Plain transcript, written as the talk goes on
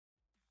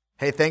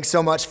Hey, thanks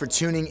so much for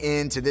tuning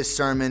in to this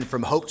sermon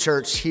from Hope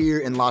Church here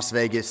in Las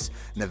Vegas,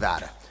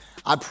 Nevada.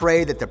 I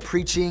pray that the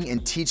preaching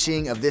and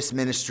teaching of this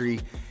ministry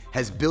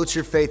has built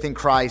your faith in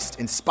Christ,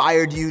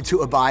 inspired you to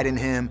abide in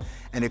Him,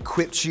 and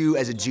equipped you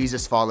as a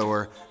Jesus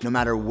follower, no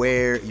matter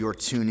where you're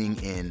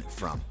tuning in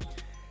from.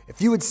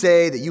 If you would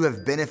say that you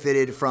have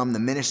benefited from the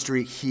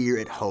ministry here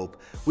at Hope,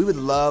 we would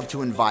love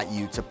to invite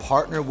you to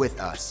partner with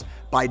us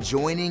by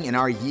joining in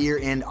our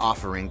year-end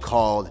offering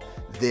called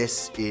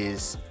This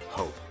Is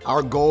Hope.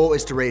 Our goal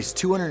is to raise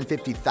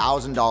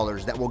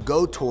 $250,000 that will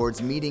go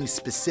towards meeting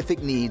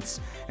specific needs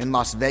in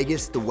Las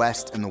Vegas, the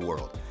West, and the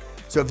world.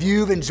 So if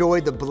you've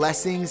enjoyed the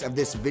blessings of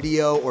this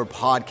video or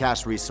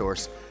podcast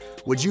resource,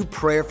 would you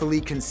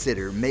prayerfully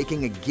consider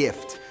making a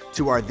gift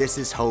to our This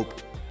Is Hope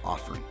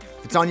offering?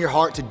 If it's on your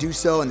heart to do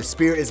so and the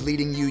Spirit is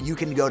leading you, you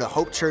can go to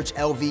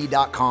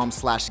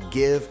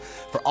hopechurchlv.com/give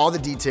for all the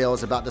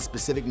details about the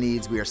specific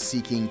needs we are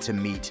seeking to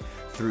meet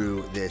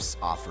through this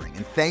offering.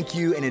 And thank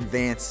you in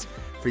advance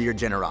for your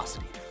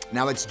generosity.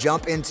 Now let's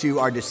jump into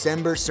our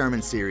December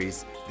sermon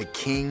series, The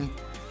King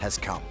Has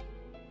Come.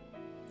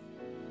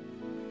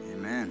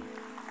 Amen.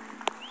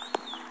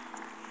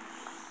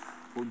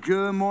 Well,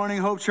 good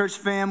morning, Hope Church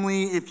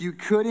family. If you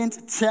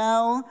couldn't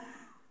tell,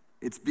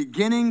 it's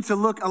beginning to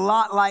look a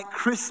lot like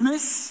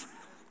Christmas.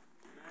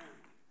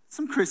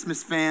 Some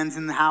Christmas fans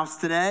in the house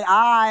today.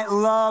 I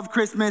love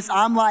Christmas.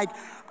 I'm like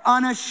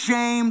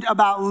unashamed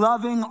about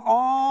loving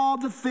all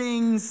the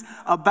things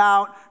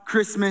about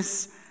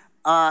Christmas.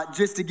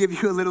 Just to give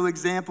you a little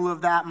example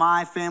of that,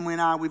 my family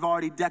and I, we've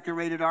already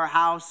decorated our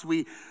house.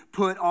 We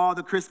put all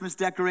the Christmas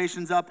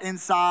decorations up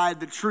inside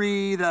the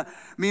tree.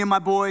 Me and my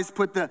boys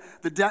put the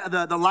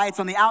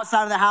lights on the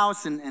outside of the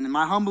house. And in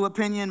my humble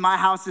opinion, my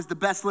house is the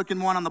best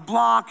looking one on the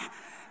block.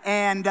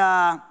 And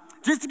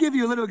just to give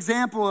you a little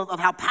example of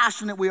how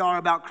passionate we are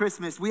about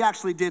Christmas, we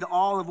actually did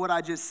all of what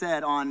I just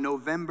said on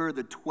November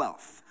the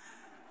 12th.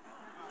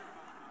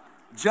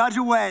 Judge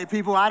away,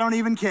 people, I don't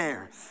even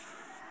care.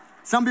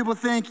 Some people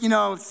think,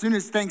 as soon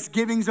as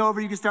Thanksgiving's over,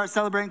 you can start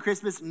celebrating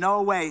Christmas.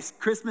 No way.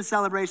 Christmas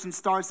celebration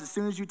starts as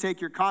soon as you take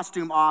your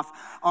costume off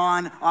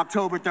on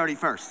October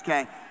 31st,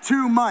 okay?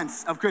 2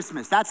 months of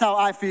Christmas. That's how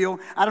I feel.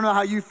 I don't know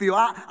how you feel.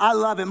 I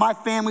love it. My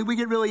family, we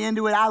get really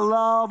into it. I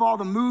love all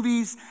the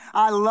movies.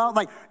 I love,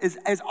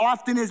 as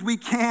often as we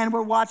can,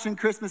 we're watching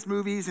Christmas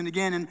movies. And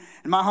again, in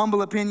my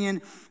humble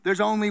opinion, there's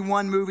only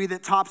one movie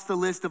that tops the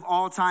list of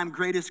all-time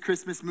greatest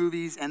Christmas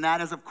movies, and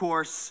that is, of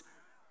course,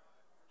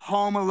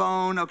 Home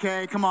Alone,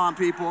 okay? Come on,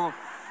 people.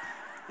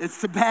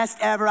 It's the best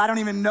ever. I don't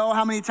even know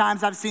how many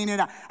times I've seen it.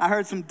 I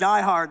heard some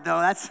Die Hard, though.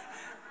 That's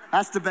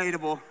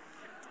debatable.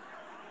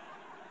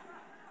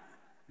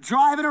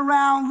 Driving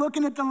around,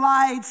 looking at the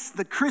lights,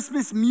 the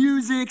Christmas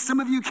music. Some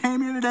of you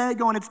came here today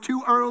going, it's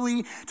too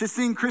early to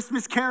sing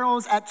Christmas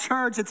carols at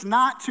church. It's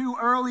not too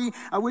early.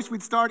 I wish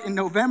we'd start in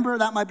November.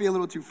 That might be a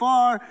little too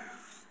far.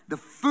 The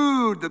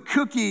food, the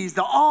cookies,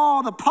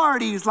 all the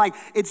parties,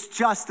 it's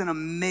just an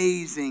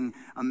amazing,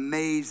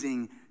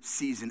 amazing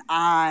season.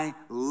 I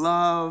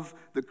love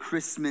the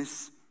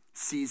Christmas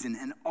season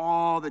and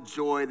all the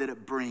joy that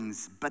it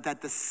brings. But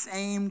at the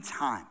same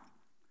time,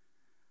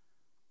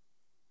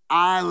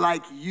 I,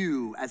 like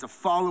you, as a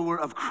follower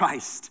of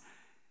Christ,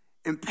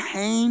 am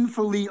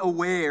painfully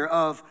aware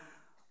of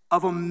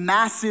a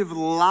massive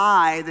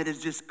lie that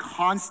is just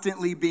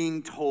constantly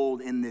being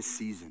told in this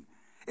season.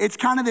 It's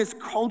kind of this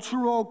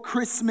cultural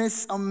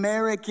Christmas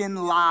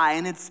American lie,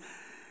 and it's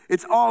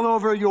all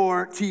over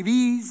your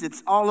TVs,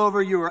 it's all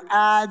over your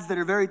ads that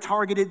are very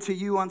targeted to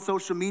you on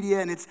social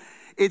media, and it's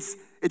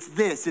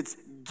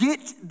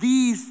get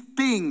these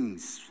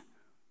things,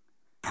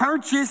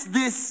 purchase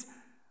this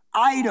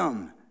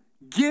item,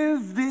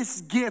 give this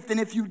gift, and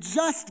if you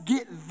just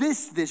get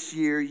this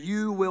year,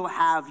 you will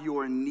have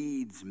your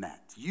needs met.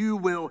 You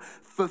will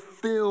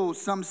fulfill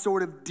some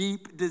sort of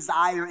deep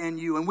desire in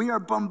you. And we are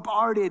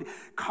bombarded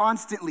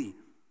constantly.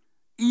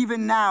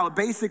 Even now,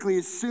 basically,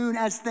 as soon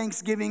as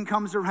Thanksgiving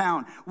comes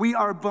around, we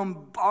are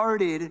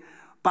bombarded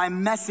by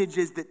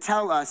messages that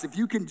tell us if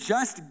you can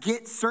just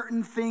get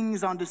certain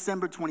things on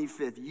December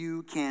 25th,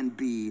 you can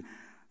be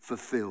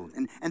fulfilled.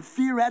 And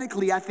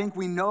theoretically, I think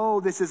we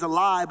know this is a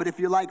lie, but if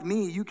you're like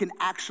me, you can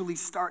actually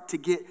start to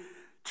get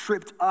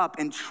tripped up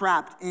and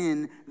trapped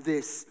in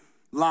this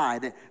lie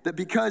that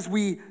because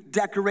we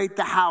decorate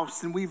the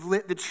house and we've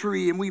lit the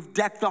tree and we've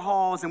decked the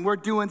halls and we're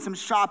doing some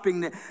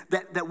shopping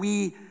that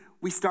we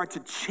start to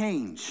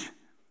change.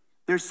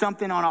 There's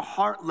something on a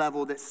heart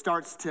level that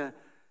starts to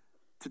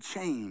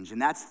change,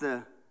 and that's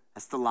the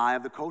lie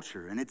of the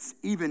culture. And it's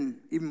even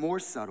more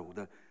subtle.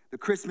 The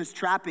Christmas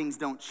trappings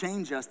don't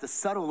change us. The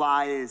subtle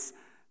lie is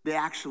they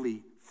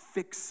actually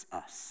fix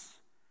us.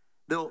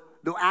 They'll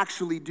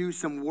actually do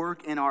some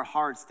work in our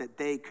hearts that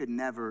they could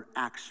never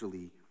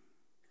actually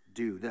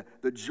do.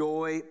 The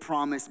joy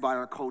promised by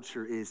our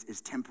culture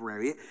is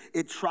temporary.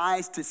 It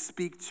tries to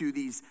speak to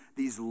these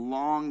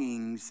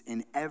longings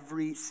in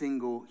every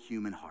single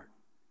human heart.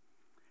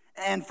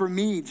 And for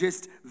me,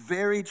 just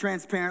very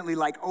transparently,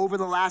 over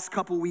the last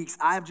couple weeks,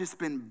 I've just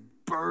been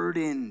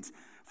burdened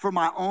for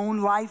my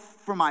own life,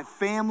 for my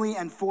family,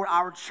 and for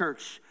our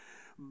church.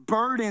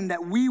 Burden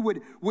that we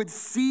would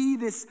see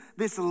this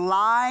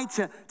lie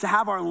to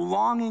have our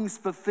longings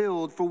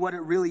fulfilled for what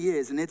it really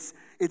is. And it's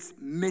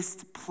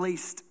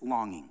misplaced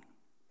longing.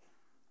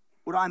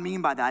 What do I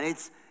mean by that?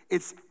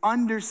 It's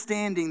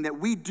understanding that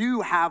we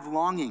do have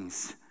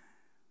longings.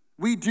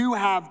 We do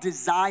have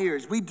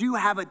desires. We do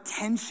have a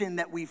tension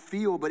that we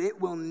feel, but it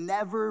will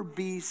never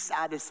be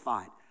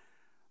satisfied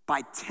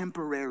by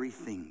temporary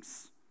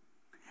things.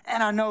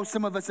 And I know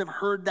some of us have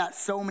heard that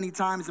so many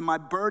times, and my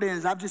burden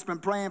is I've just been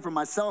praying for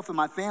myself and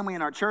my family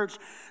and our church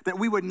that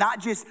we would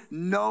not just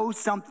know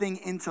something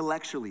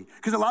intellectually.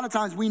 Because a lot of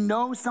times we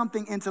know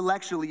something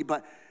intellectually,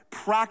 but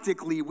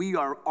practically we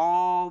are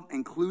all,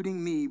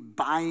 including me,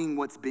 buying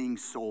what's being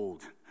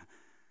sold,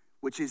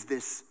 which is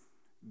this,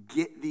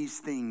 get these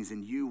things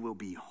and you will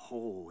be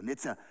whole. And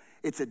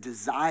it's a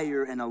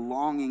desire and a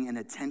longing and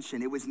a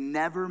tension. It was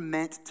never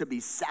meant to be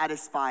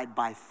satisfied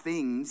by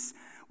things.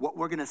 What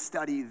we're gonna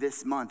study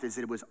this month is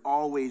that it was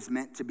always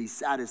meant to be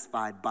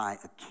satisfied by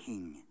a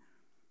king.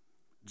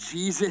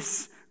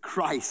 Jesus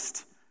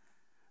Christ,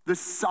 the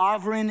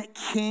sovereign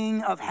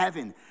King of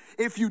heaven.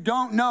 If you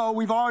don't know,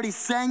 we've already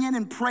sang it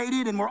and prayed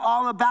it and we're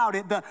all about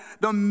it.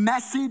 The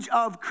message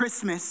of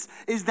Christmas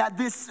is that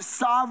this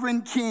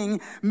sovereign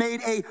King made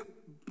a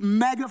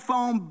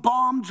megaphone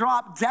bomb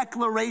drop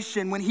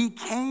declaration when he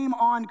came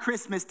on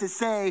Christmas to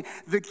say,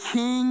 the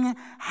King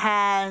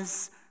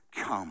has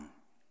come.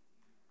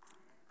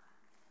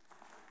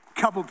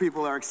 A couple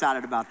people are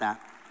excited about that.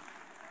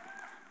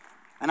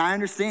 And I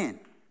understand.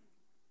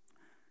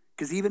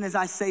 Because even as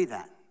I say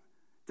that,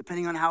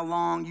 depending on how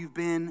long you've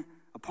been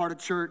a part of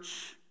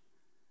church,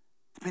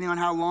 depending on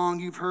how long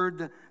you've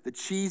heard the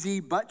cheesy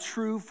but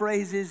true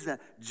phrases that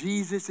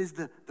Jesus is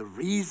the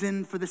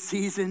reason for the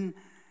season,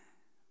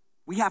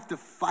 we have to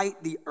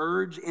fight the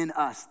urge in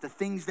us, the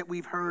things that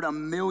we've heard a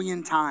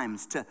million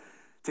times to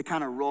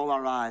kind of roll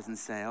our eyes and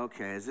say,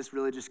 okay, is this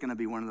really just gonna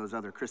be one of those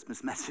other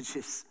Christmas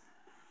messages?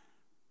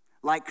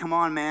 Like, come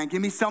on, man, give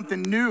me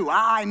something new.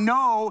 I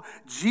know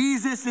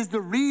Jesus is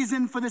the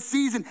reason for the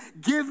season.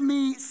 Give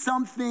me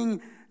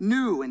something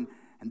new. And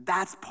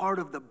that's part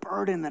of the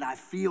burden that I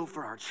feel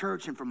for our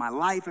church and for my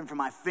life and for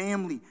my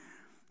family.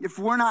 If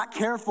we're not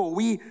careful,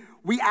 we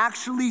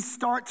actually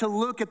start to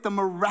look at the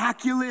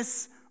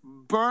miraculous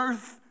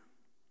birth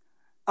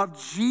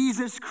of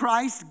Jesus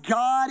Christ,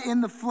 God in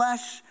the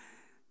flesh,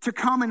 to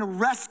come and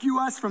rescue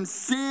us from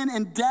sin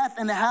and death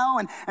and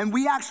hell. And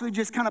we actually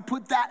just kind of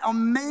put that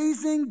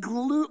amazing,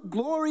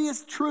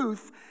 glorious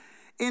truth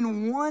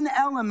in one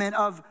element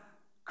of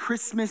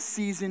Christmas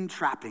season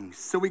trappings.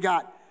 So we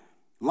got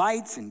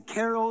lights and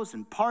carols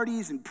and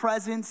parties and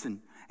presents and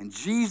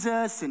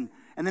Jesus and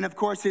then, of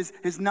course,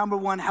 his number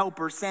one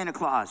helper, Santa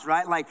Claus,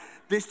 right? Like,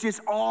 this just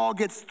all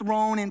gets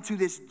thrown into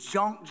this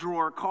junk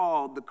drawer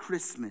called the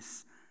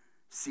Christmas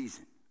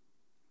season.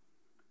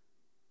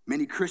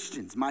 Many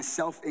Christians,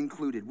 myself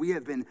included, we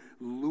have been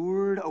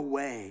lured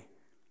away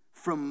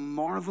from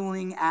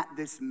marveling at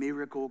this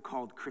miracle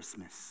called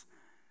Christmas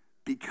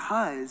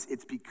because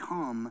it's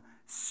become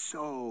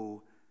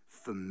so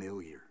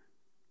familiar.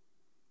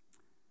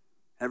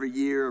 Every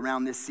year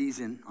around this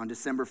season, on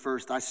December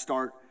 1st, I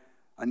start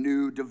a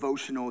new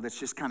devotional that's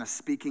just kind of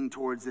speaking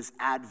towards this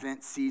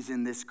Advent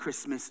season, this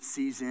Christmas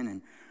season.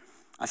 And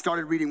I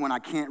started reading one I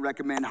can't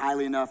recommend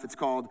highly enough. It's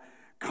called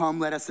Come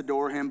Let Us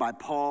Adore Him by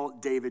Paul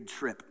David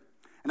Tripp.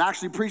 And I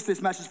actually preached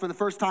this message for the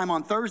first time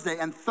on Thursday.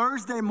 And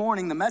Thursday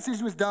morning, the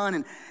message was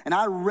done, and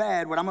I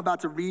read what I'm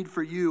about to read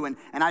for you. And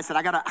I said,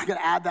 I gotta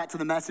add that to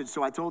the message.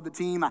 So I told the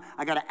team,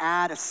 I gotta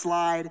add a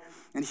slide.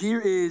 And here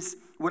is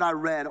what I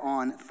read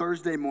on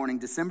Thursday morning,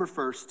 December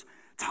 1st,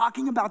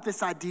 talking about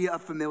this idea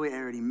of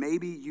familiarity.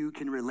 Maybe you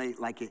can relate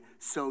like it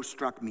so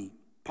struck me.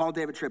 Paul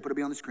David Tripp, it'll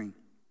be on the screen.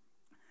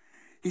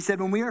 He said,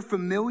 when we are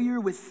familiar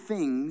with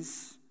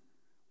things,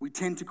 we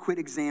tend to quit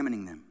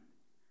examining them.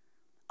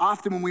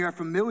 Often when we are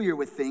familiar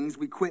with things,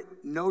 we quit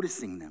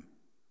noticing them.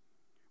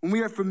 When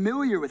we are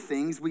familiar with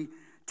things, we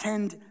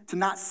tend to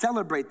not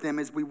celebrate them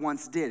as we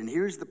once did. And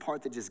here's the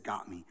part that just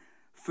got me.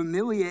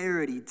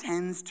 Familiarity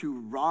tends to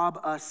rob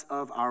us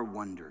of our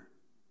wonder.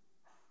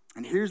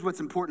 And here's what's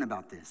important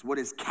about this. What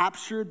has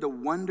captured the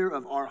wonder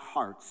of our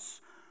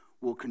hearts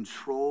will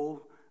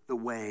control the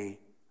way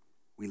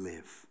we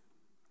live.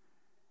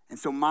 And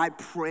so my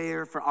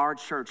prayer for our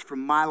church, for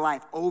my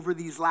life over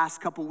these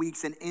last couple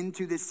weeks and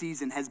into this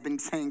season has been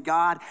saying,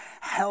 God,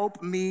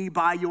 help me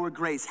by your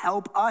grace.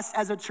 Help us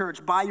as a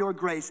church by your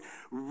grace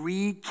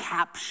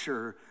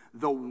recapture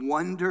the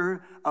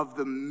wonder of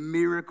the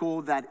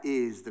miracle that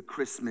is the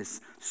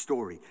Christmas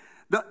story.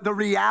 The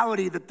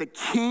reality that the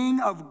King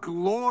of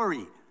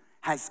glory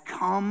has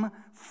come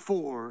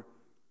for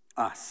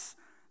us.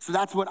 So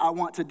that's what I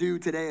want to do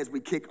today as we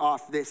kick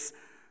off this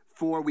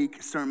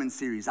 4-week sermon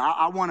series.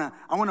 I want to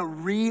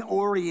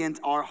reorient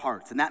our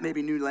hearts, and that may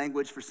be new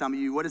language for some of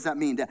you. What does that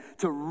mean?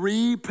 To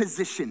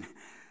reposition,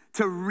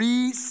 to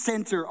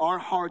recenter our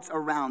hearts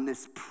around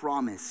this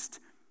promised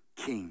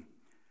King.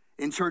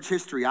 in church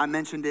history. I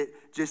mentioned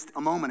it just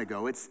a moment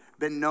ago. It's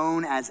been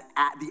known as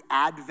the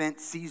Advent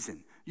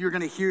season. You're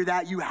going to hear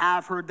that. You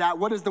have heard that.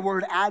 What does the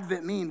word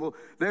Advent mean? Well,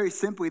 very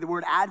simply, the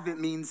word Advent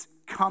means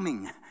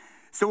coming.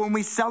 So when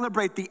we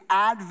celebrate the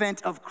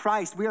advent of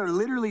Christ, we are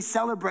literally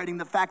celebrating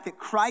the fact that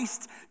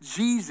Christ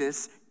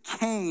Jesus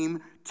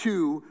came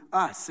to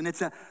us. And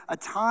it's a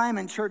time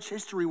in church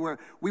history where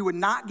we would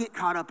not get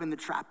caught up in the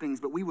trappings,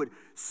 but we would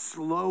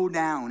slow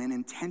down and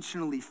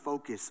intentionally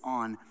focus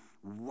on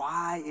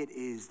why it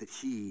is that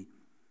he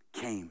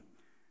came.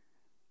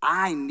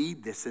 I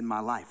need this in my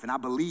life, and I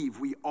believe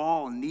we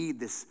all need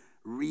this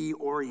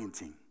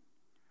reorienting.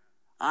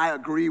 I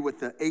agree with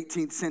the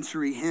 18th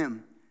century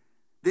hymn.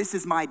 This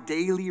is my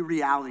daily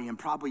reality, and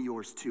probably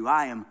yours too.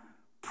 I am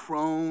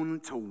prone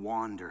to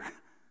wander.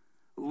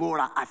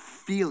 Lord, I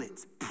feel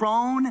it.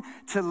 Prone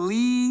to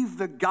leave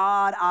the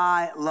God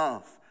I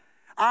love.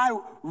 I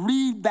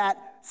read that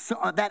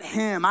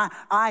hymn.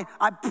 I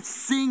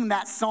sing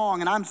that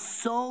song, and I'm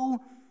so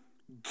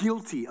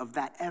guilty of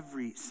that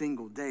every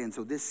single day. And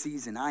so this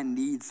season, I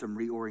need some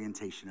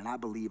reorientation. And I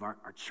believe our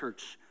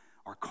church,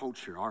 our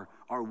culture,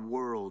 our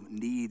world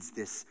needs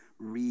this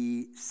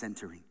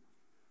recentering.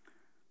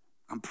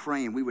 I'm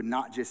praying we would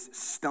not just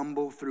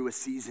stumble through a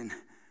season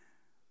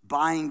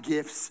buying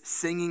gifts,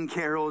 singing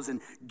carols,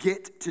 and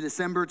get to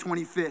December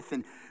 25th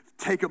and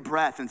take a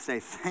breath and say,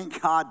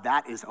 thank God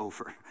that is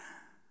over,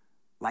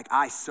 like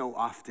I so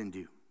often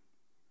do.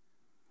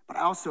 But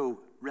I also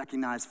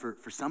recognize for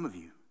some of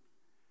you,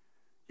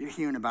 you're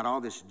hearing about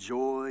all this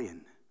joy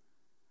and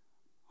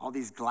all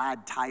these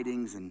glad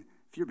tidings, and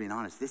if you're being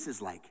honest, this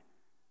is like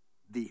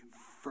the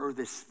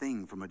furthest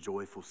thing from a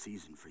joyful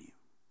season for you.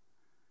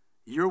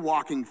 You're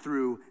walking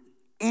through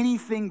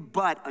anything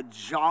but a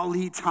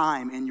jolly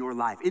time in your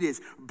life. It is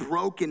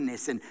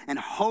brokenness and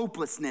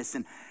hopelessness,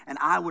 and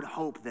I would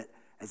hope that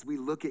as we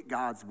look at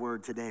God's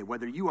word today,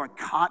 whether you are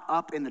caught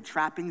up in the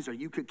trappings or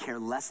you could care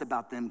less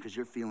about them because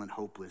you're feeling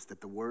hopeless,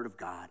 that the word of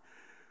God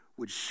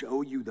would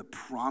show you the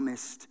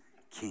promised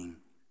King,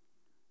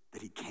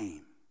 that he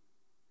came.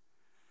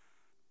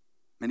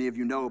 Many of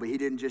you know, but he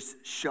didn't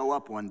just show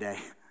up one day.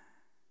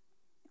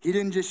 He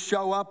didn't just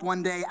show up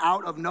one day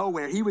out of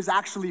nowhere. He was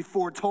actually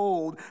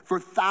foretold for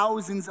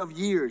thousands of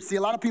years. See,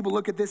 a lot of people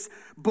look at this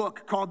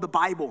book called the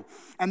Bible,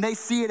 and they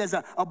see it as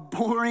a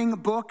boring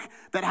book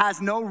that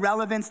has no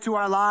relevance to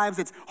our lives.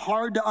 It's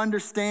hard to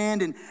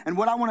understand. And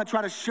what I want to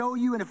try to show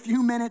you in a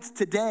few minutes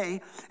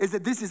today is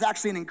that this is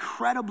actually an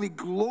incredibly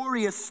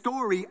glorious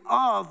story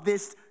of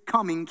this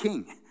coming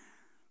king.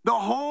 The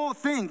whole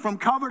thing from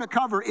cover to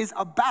cover is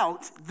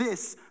about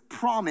this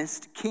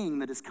promised king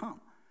that has come.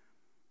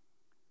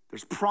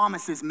 There's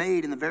promises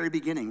made in the very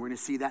beginning. We're going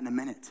to see that in a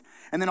minute.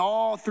 And then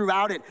all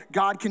throughout it,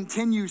 God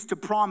continues to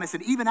promise.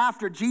 And even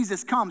after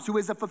Jesus comes, who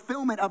is a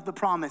fulfillment of the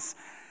promise,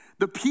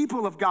 the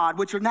people of God,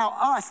 which are now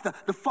us, the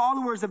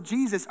followers of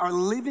Jesus, are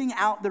living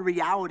out the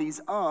realities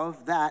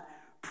of that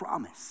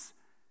promise.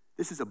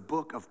 This is a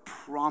book of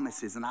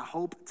promises, and I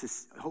hope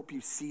you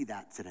see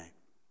that today.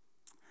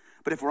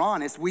 But if we're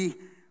honest, we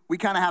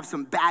kind of have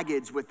some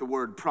baggage with the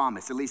word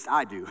promise. At least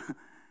I do.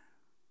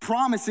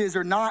 Promises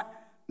are not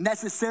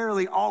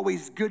necessarily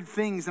always good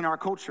things in our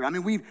culture. I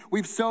mean,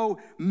 we've so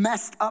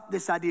messed up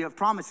this idea of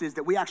promises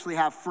that we actually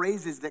have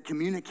phrases that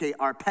communicate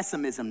our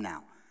pessimism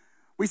now.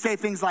 We say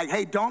things like,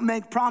 hey, don't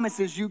make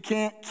promises you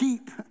can't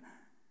keep.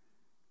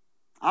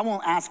 I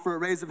won't ask for a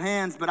raise of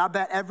hands, but I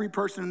bet every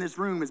person in this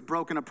room has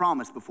broken a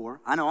promise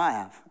before. I know I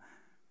have.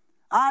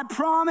 I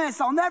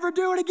promise I'll never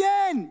do it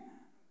again.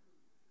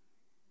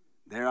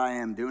 There I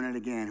am doing it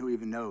again. Who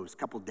even knows? A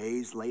couple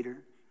days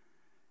later,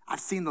 I've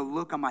seen the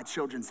look on my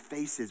children's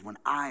faces when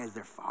I, as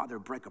their father,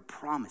 break a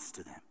promise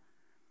to them.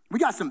 We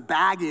got some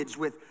baggage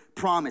with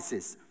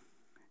promises.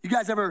 You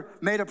guys ever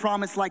made a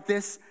promise like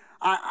this?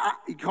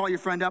 You call your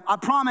friend up. I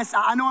promise,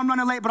 I know I'm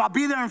running late, but I'll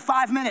be there in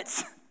 5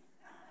 minutes.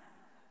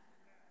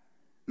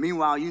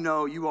 Meanwhile, you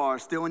know you are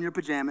still in your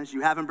pajamas,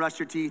 you haven't brushed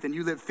your teeth, and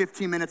you live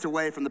 15 minutes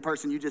away from the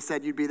person you just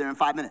said you'd be there in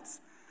 5 minutes.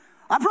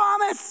 I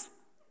promise.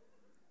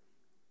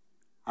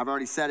 I've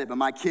already said it, but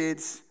my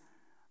kids,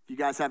 if you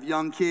guys have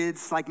young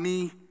kids like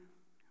me,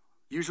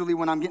 usually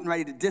when I'm getting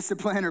ready to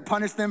discipline or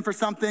punish them for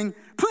something,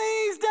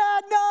 please,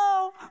 Dad,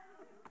 no.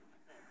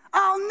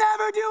 I'll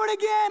never do it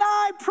again,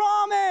 I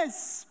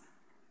promise.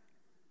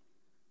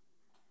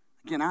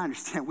 Again, I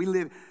understand we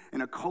live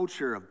in a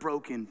culture of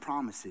broken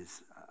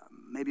promises,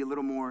 maybe a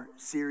little more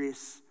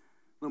serious,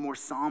 a little more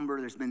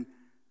somber. There's been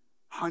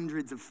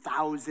hundreds of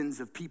thousands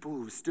of people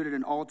who stood at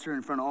an altar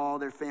in front of all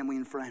their family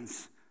and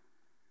friends,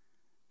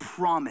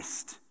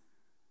 promised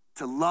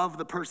to love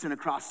the person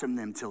across from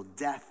them till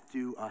death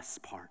do us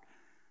part.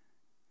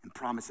 And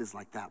promises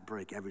like that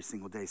break every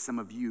single day. Some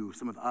of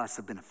us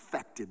have been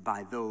affected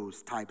by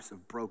those types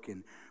of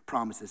broken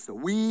promises. So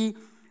we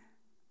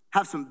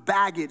have some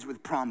baggage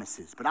with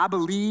promises. But I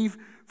believe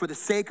for the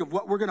sake of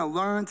what we're gonna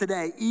learn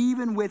today,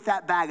 even with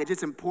that baggage,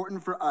 it's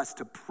important for us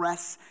to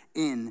press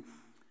in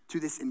to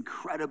this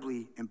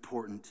incredibly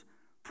important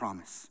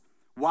promise.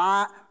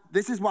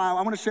 This is why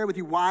I wanna share with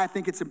you why I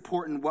think it's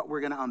important what we're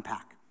gonna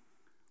unpack.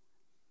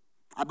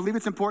 I believe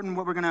it's important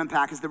what we're going to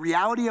unpack is the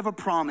reality of a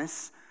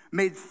promise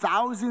made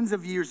thousands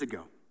of years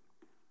ago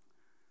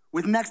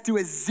with next to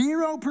a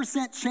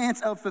 0%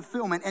 chance of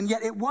fulfillment, and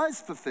yet it was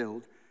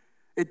fulfilled.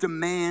 It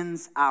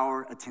demands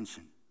our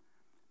attention.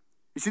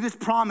 You see, this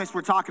promise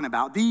we're talking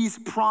about, these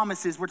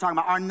promises we're talking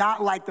about are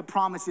not like the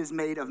promises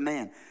made of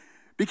man.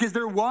 Because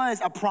there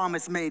was a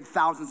promise made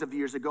thousands of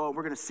years ago, and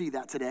we're going to see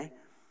that today.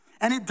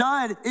 And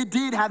it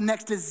did have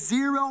next to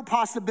zero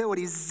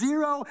possibility,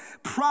 zero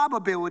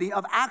probability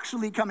of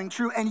actually coming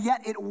true, and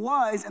yet it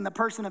was in the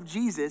person of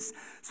Jesus,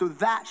 so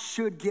that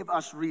should give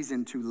us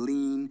reason to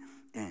lean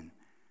in.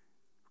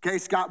 Okay,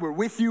 Scott, we're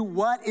with you.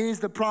 What is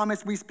the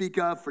promise we speak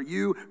of? For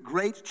you,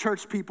 great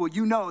church people,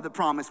 you know the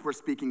promise we're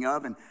speaking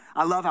of, and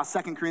I love how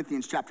 2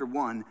 Corinthians chapter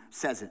 1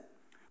 says it.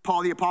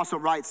 Paul the apostle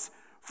writes,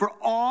 "For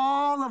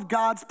all of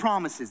God's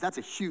promises," that's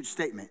a huge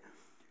statement,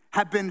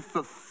 "have been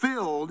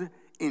fulfilled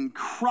in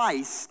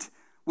Christ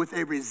with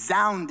a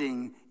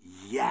resounding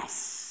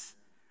yes.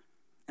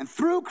 And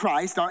through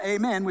Christ, our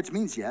amen, which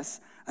means yes,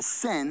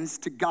 ascends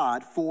to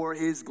God for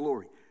his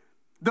glory."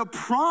 The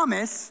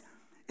promise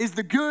is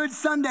the good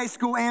Sunday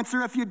school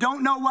answer if you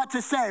don't know what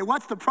to say.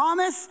 What's the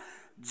promise?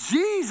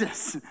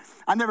 Jesus.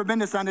 I've never been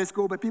to Sunday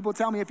school, but people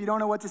tell me if you don't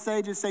know what to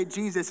say, just say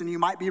Jesus and you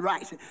might be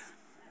right.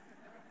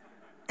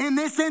 In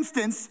this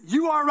instance,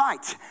 you are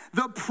right.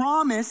 The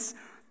promise,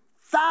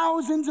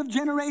 thousands of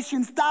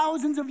generations,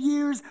 thousands of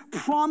years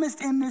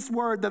promised in this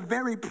word, the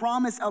very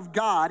promise of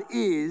God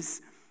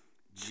is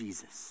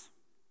Jesus.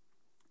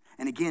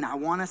 And again, I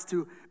want us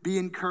to be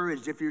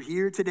encouraged. If you're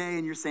here today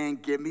and you're saying,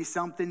 give me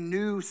something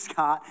new,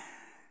 Scott,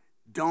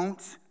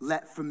 don't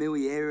let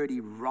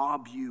familiarity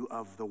rob you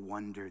of the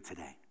wonder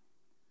today.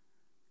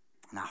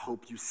 And I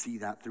hope you see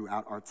that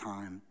throughout our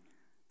time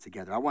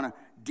together. I want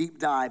to deep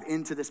dive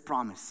into this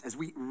promise as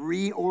we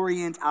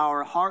reorient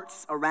our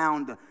hearts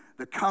around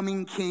the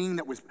coming king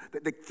that was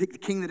the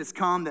king that has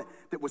come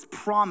that was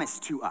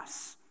promised to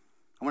us.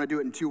 I want to do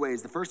it in two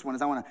ways. The first one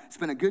is I want to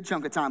spend a good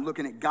chunk of time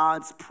looking at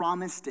God's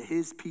promise to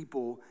his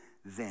people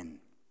then.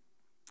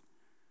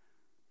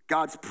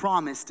 God's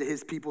promise to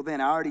his people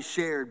then. I already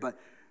shared, but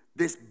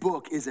this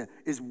book is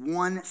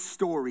one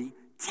story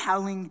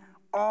telling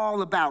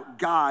all about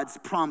God's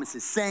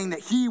promises, saying that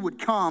he would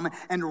come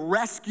and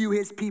rescue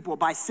his people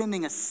by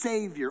sending a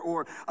savior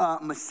or a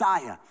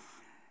Messiah.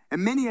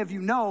 And many of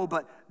you know,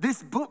 but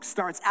this book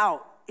starts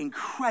out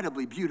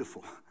incredibly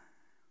beautiful.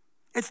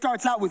 It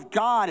starts out with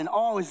God in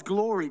all his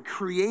glory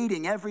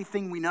creating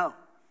everything we know,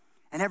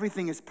 and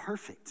everything is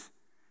perfect.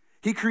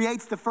 He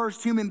creates the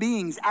first human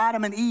beings,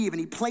 Adam and Eve, and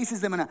he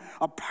places them in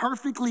a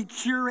perfectly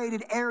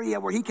curated area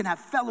where he can have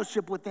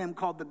fellowship with them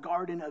called the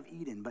Garden of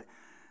Eden. But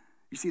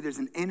you see, there's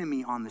an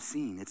enemy on the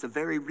scene. It's a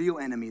very real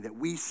enemy that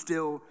we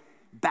still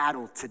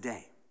battle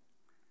today.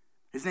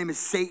 His name is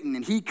Satan,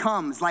 and he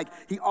comes like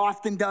he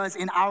often does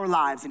in our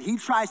lives, and he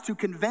tries to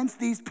convince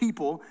these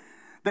people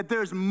that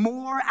there's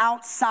more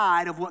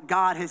outside of what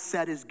God has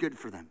said is good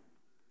for them.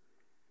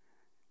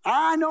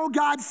 I know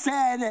God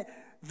said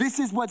this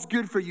is what's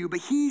good for you, but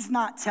he's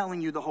not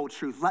telling you the whole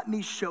truth. Let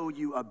me show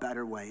you a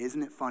better way.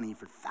 Isn't it funny?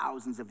 For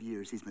thousands of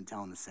years, he's been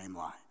telling the same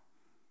lie.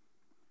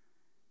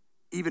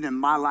 Even in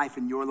my life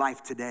and your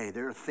life today,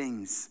 there are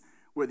things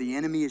where the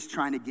enemy is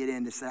trying to get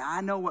in to say,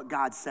 I know what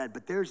God said,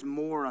 but there's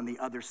more on the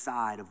other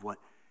side of what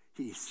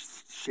he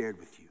shared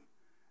with you.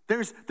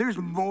 There's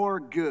more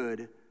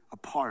good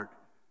apart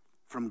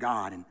from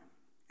God. And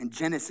in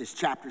Genesis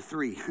chapter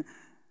 3,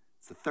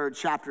 it's the third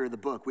chapter of the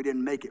book. We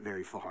didn't make it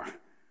very far.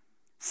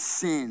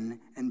 Sin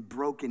and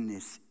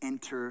brokenness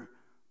enter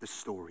the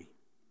story.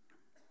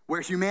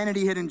 Where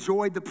humanity had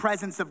enjoyed the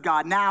presence of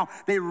God, now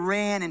they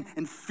ran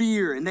in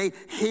fear and they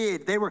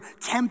hid. They were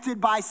tempted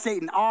by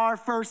Satan. Our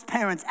first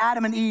parents,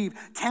 Adam and Eve,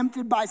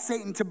 tempted by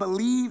Satan to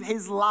believe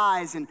his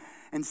lies,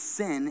 and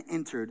sin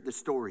entered the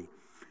story.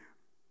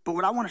 But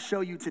what I want to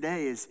show you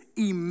today is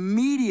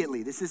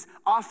immediately, this is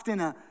often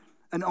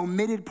an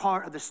omitted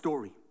part of the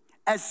story.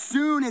 As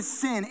soon as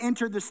sin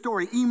entered the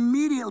story,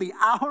 immediately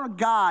our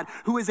God,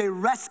 who is a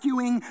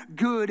rescuing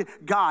good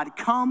God,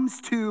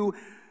 comes to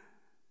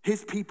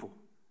his people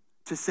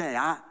to say,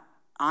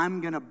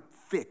 I'm going to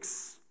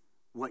fix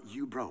what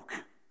you broke.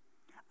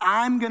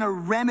 I'm going to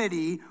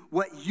remedy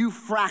what you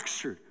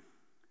fractured.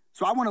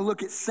 So I want to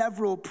look at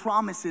several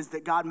promises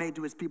that God made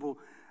to his people,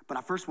 but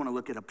I first want to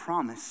look at a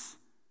promise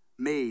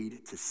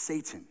made to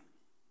Satan.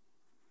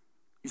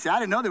 You say,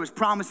 I didn't know there was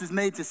promises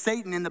made to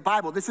Satan in the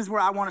Bible. This is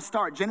where I want to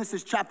start.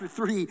 Genesis chapter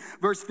 3,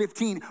 verse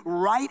 15.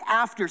 Right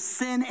after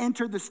sin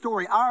entered the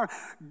story, our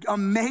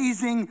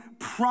amazing,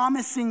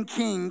 promising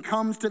king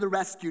comes to the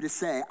rescue to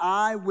say,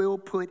 I will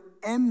put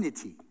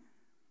enmity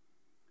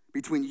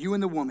between you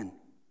and the woman,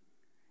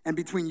 and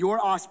between your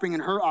offspring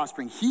and her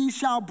offspring. He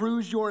shall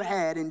bruise your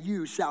head, and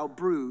you shall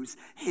bruise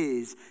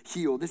his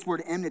heel. This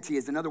word enmity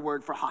is another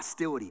word for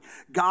hostility.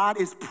 God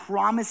is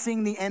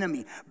promising the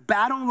enemy.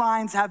 Battle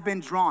lines have been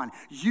drawn.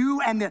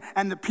 You and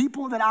the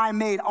people that I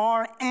made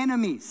are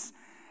enemies.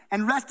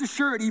 And rest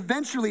assured,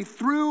 eventually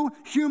through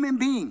human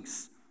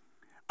beings,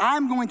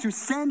 I'm going to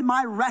send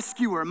my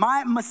rescuer,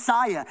 my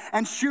Messiah,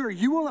 and sure,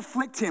 you will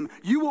afflict him,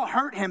 you will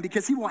hurt him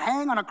because he will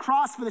hang on a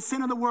cross for the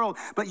sin of the world,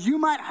 but you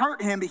might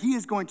hurt him, but he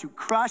is going to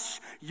crush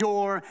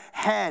your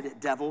head,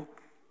 devil.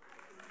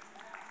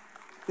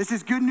 This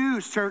is good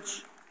news,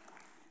 church.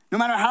 No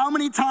matter how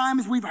many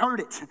times we've heard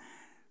it,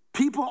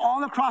 people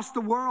all across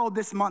the world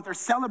this month are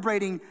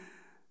celebrating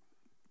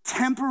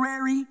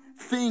temporary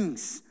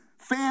things.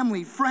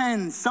 Family,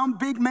 friends, some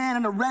big man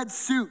in a red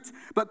suit.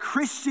 But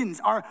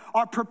Christians are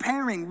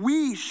preparing.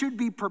 We should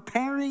be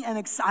preparing and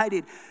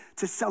excited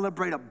to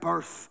celebrate a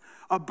birth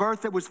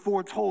that was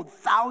foretold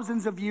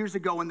thousands of years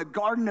ago in the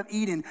Garden of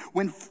Eden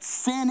when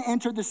sin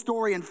entered the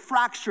story and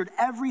fractured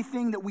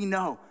everything that we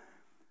know.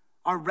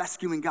 Our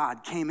rescuing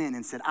God came in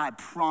and said, I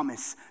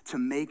promise to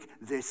make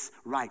this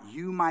right.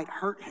 You might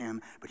hurt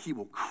him, but he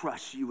will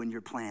crush you in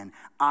your plan.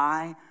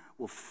 I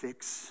will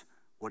fix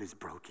what is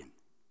broken.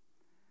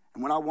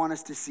 And what I want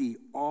us to see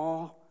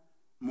all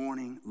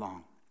morning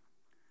long,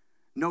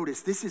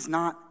 notice this is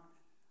not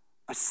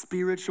a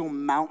spiritual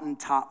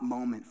mountaintop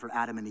moment for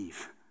Adam and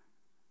Eve.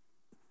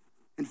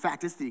 In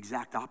fact, it's the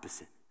exact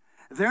opposite.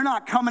 They're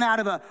not coming out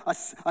of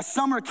a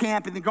summer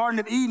camp in the Garden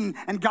of Eden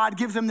and God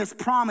gives them this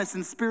promise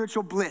and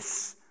spiritual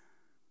bliss.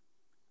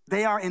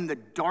 They are in the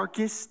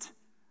darkest,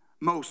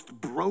 most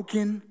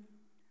broken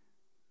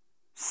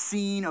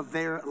scene of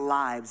their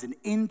lives, and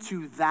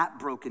into that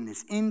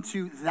brokenness,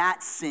 into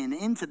that sin,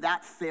 into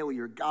that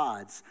failure,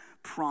 God's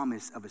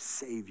promise of a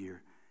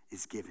Savior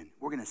is given.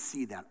 We're going to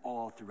see that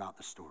all throughout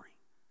the story.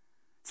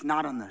 It's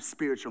not on the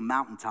spiritual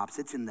mountaintops.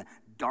 It's in the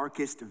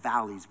darkest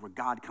valleys where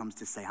God comes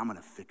to say, I'm going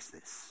to fix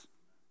this.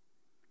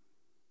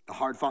 The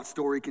hard-fought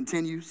story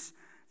continues.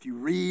 If you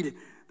read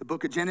the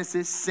book of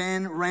Genesis,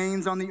 sin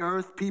reigns on the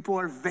earth. People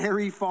are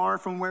very far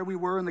from where we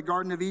were in the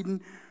Garden of Eden.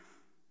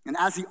 And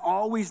as he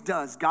always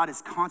does, God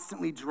is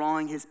constantly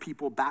drawing his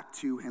people back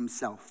to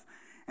himself.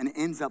 And it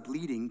ends up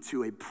leading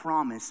to a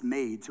promise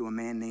made to a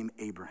man named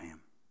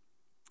Abraham.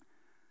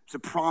 There's a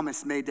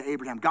promise made to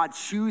Abraham. God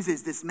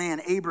chooses this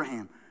man,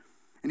 Abraham,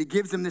 and he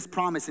gives him this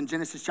promise in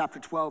Genesis chapter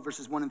 12,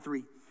 verses 1 and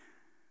 3.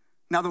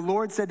 Now the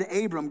Lord said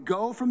to Abram,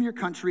 go from your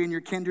country and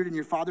your kindred and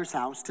your father's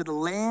house to the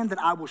land that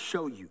I will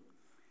show you,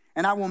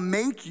 and I will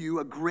make you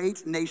a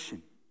great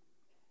nation.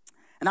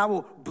 And I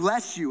will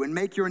bless you and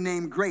make your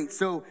name great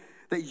so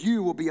that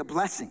you will be a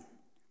blessing.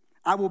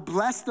 I will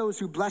bless those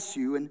who bless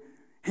you, and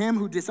him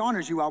who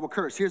dishonors you I will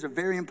curse. Here's a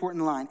very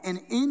important line. And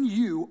in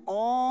you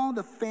all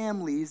the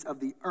families of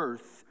the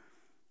earth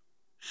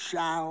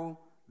shall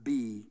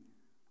be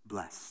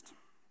blessed.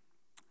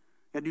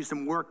 I gotta do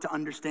some work to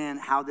understand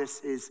how this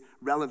is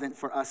relevant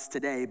for us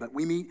today, but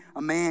we meet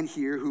a man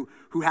here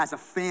who has a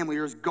family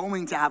or is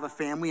going to have a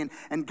family,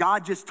 and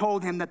God just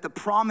told him that the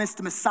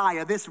promised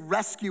Messiah, this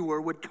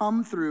rescuer, would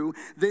come through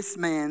this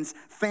man's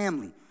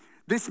family.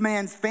 This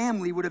man's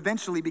family would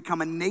eventually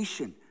become a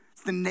nation.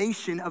 It's the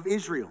nation of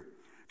Israel.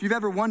 If you've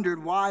ever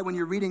wondered why when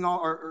you're reading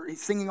or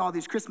singing all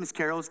these Christmas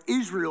carols,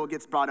 Israel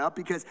gets brought up,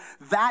 because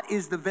that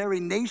is the very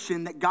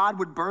nation that God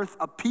would birth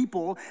a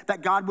people,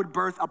 that God would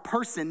birth a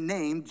person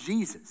named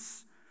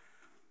Jesus.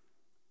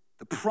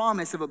 The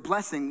promise of a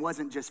blessing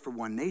wasn't just for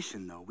one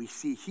nation, though. We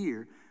see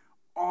here,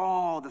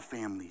 all the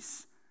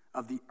families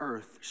of the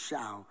earth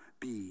shall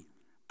be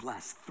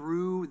blessed.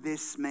 Through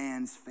this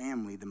man's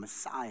family, the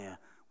Messiah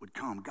would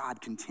come.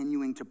 God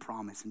continuing to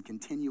promise and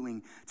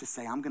continuing to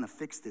say, I'm going to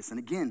fix this. And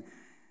again,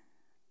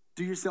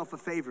 do yourself a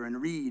favor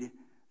and read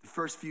the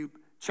first few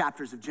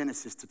chapters of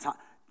Genesis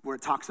where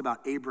it talks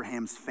about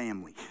Abraham's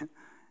family.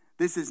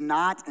 This is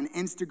not an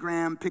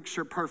Instagram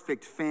picture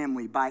perfect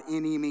family by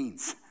any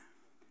means.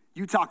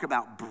 You talk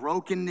about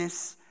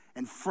brokenness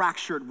and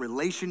fractured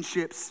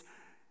relationships.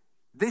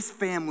 This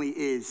family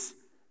is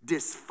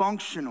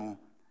dysfunctional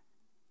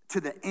to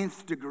the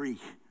nth degree.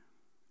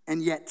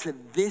 And yet to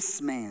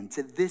this man,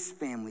 to this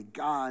family,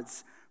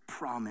 God's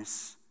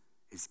promise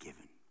is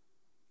given.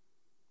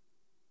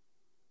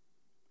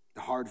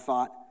 The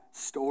hard-fought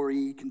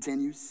story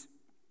continues.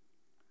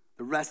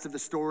 The rest of the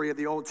story of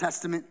the Old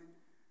Testament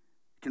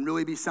can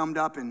really be summed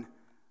up in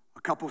a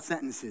couple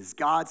sentences.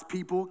 God's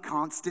people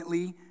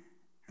constantly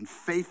and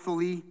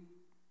faithfully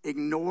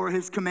ignore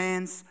his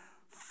commands,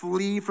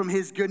 flee from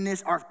his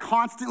goodness, are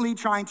constantly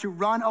trying to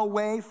run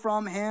away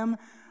from him.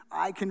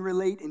 I can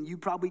relate, and you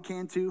probably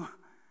can too.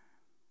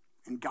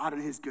 And God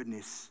in his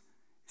goodness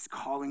is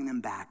calling them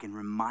back and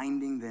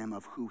reminding them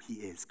of who he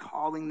is,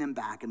 calling them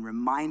back and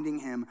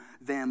reminding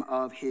them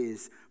of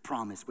his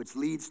promise, which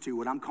leads to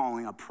what I'm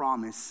calling a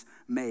promise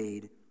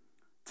made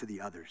to the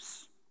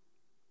others.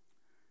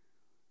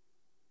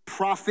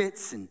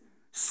 Prophets and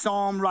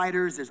psalm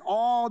writers, there's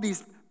all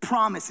these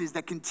promises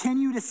that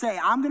continue to say,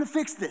 I'm gonna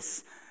fix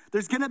this.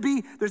 There's gonna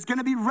be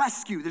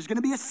rescue, there's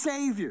gonna be a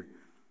savior.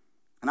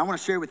 And I wanna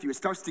share with you, it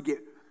starts to get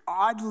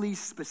oddly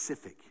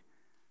specific.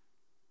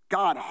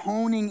 God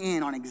honing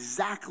in on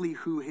exactly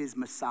who his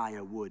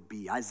Messiah would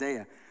be.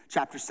 Isaiah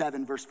chapter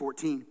 7, verse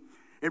 14.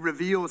 It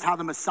reveals how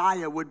the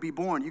Messiah would be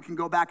born. You can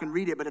go back and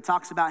read it, but it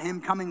talks about him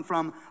coming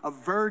from a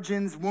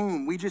virgin's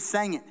womb. We just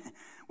sang it.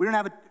 We don't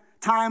have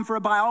time for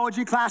a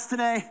biology class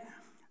today?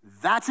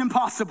 That's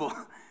impossible.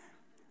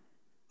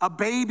 A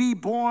baby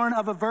born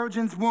of a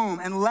virgin's womb,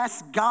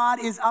 unless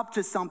God is up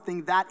to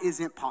something, that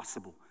isn't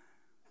possible.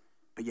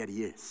 But yet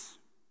he is.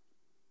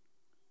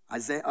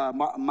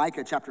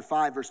 Micah chapter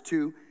 5, verse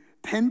 2,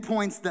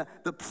 pinpoints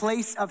the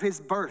place of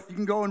his birth. You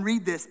can go and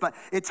read this, but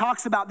it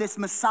talks about this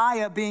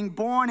Messiah being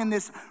born in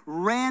this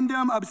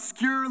random,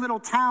 obscure little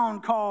town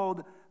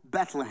called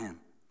Bethlehem.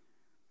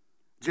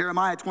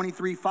 Jeremiah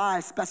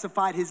 23:5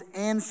 specified his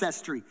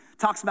ancestry,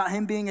 talks about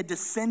him being a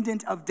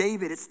descendant of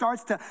David. It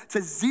starts to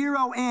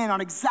zero in on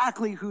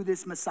exactly who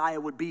this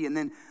Messiah would be. And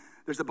then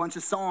there's a bunch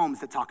of Psalms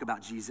that talk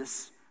about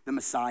Jesus, the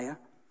Messiah.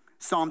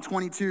 Psalm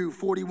 22,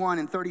 41,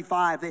 and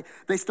 35,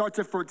 they start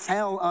to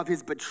foretell of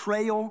his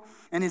betrayal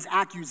and his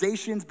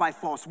accusations by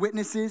false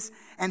witnesses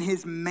and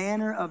his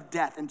manner of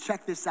death. And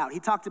check this out. He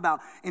talked about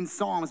in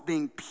Psalms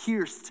being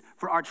pierced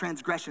for our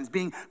transgressions,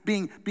 being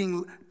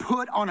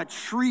put on a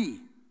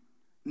tree.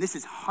 And this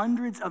is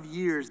hundreds of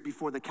years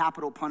before the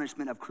capital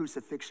punishment of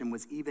crucifixion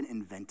was even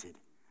invented.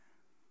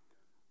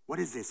 What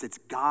is this? It's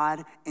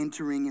God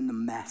entering in the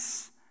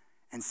mess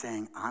and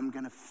saying, I'm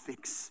gonna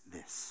fix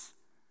this.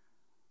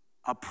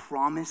 A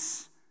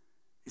promise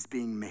is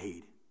being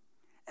made.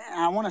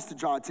 And I want us to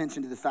draw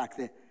attention to the fact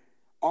that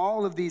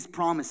all of these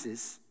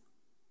promises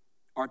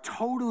are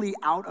totally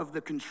out of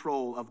the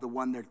control of the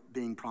one they're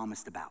being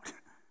promised about.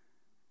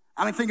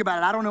 I mean, think about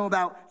it. I don't know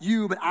about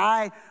you, but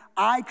I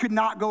could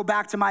not go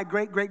back to my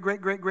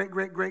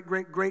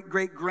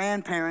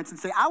great-great-great-great-great-great-great-great-grandparents and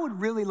say, I would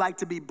really like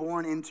to be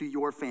born into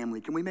your family.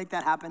 Can we make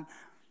that happen?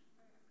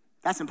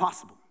 That's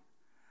impossible.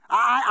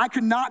 I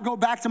could not go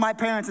back to my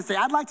parents and say,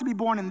 I'd like to be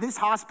born in this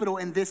hospital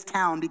in this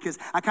town because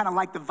I kind of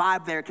like the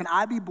vibe there. Can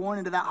I be born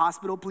into that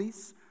hospital,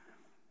 please?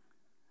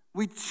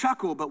 We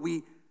chuckle, but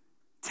we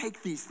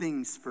take these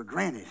things for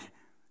granted.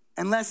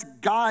 Unless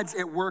God's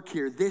at work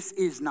here, this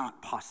is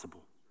not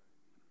possible.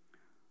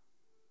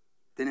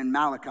 Then in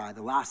Malachi,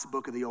 the last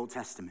book of the Old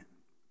Testament,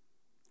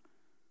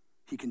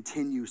 he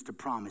continues to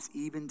promise,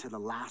 even to the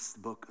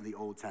last book of the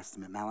Old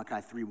Testament. Malachi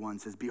 3:1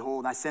 says,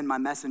 behold, I send my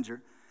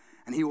messenger,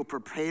 and he will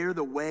prepare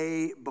the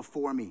way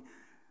before me.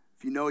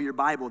 If you know your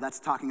Bible, that's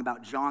talking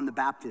about John the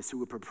Baptist, who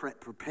will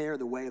prepare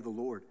the way of the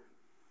Lord.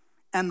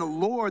 And the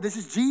Lord, this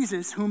is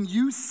Jesus, whom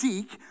you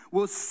seek,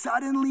 will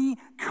suddenly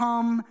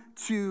come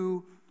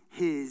to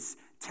his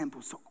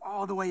temple. So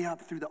all the way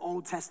up through the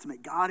Old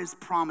Testament, God is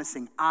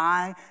promising,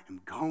 I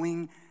am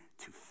going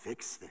to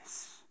fix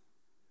this.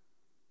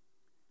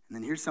 And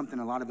then here's something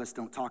a lot of us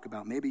don't talk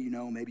about. Maybe you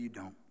know, maybe you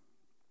don't.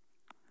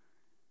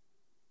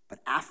 But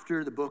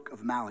after the book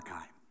of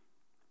Malachi,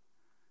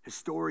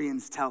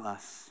 historians tell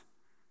us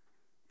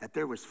that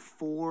there was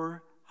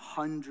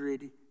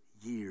 400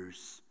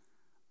 years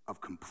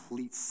of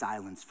complete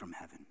silence from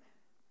heaven.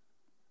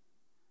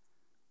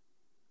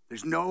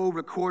 There's no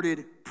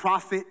recorded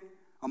prophet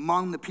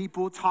among the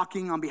people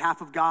talking on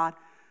behalf of God.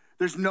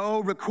 There's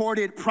no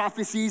recorded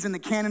prophecies in the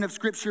canon of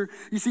Scripture.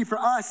 You see, for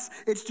us,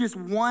 it's just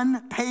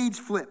one page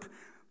flip,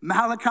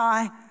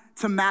 Malachi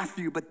to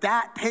Matthew, but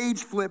that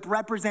page flip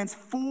represents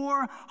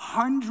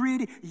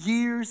 400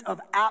 years of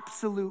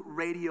absolute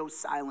radio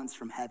silence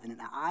from heaven,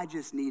 and I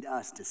just need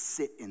us to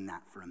sit in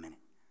that for a minute.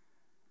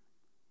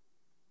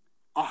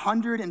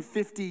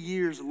 150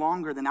 years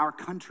longer than our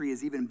country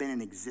has even been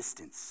in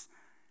existence,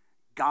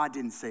 God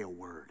didn't say a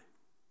word.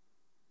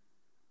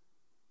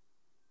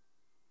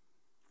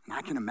 And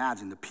I can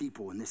imagine the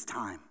people in this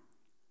time.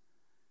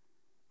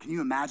 Can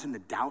you imagine the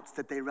doubts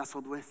that they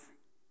wrestled with?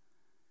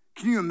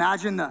 Can you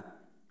imagine the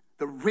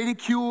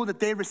ridicule that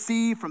they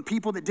received from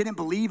people that didn't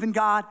believe in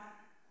God?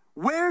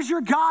 Where's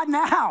your God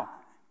now?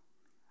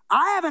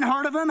 I haven't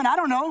heard of him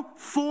in,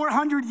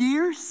 400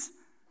 years.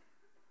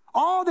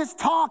 All this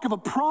talk of a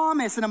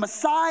promise and a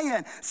Messiah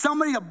and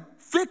somebody to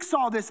fix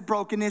all this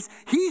brokenness,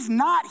 he's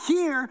not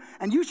here,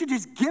 and you should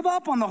just give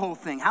up on the whole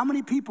thing. How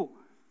many people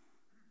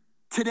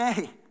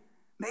today,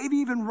 maybe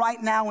even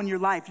right now in your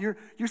life, you're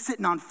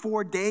sitting on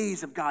 4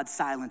 days of God's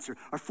silence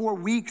or 4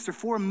 weeks or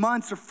 4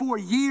 months or 4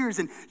 years,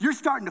 and you're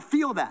starting to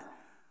feel that.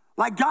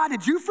 Like, God,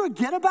 did you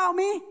forget about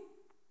me?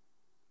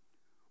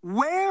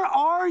 Where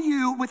are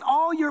you with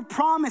all your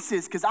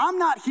promises? Because I'm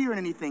not hearing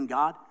anything,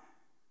 God.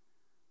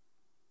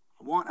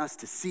 I want us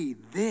to see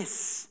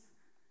this,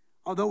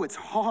 although it's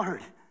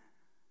hard,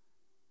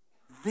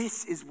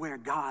 this is where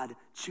God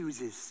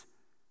chooses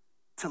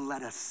to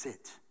let us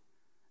sit.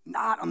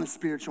 Not on the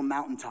spiritual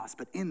mountaintops,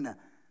 but in the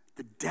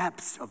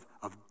depths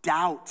of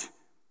doubt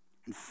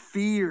and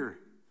fear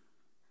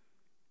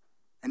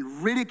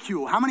and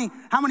ridicule. How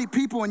many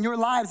people in your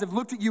lives have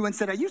looked at you and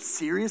said, are you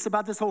serious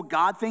about this whole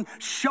God thing?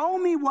 Show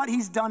me what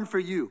he's done for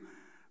you.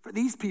 For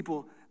these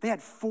people, they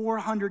had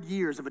 400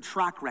 years of a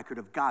track record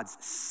of God's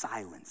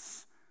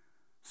silence.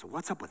 So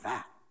what's up with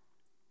that?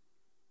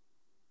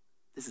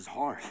 This is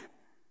hard.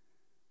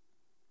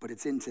 But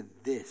it's into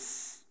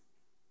this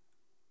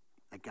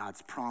that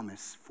God's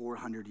promise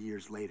 400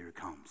 years later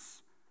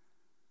comes.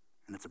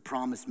 And it's a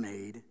promise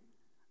made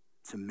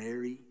to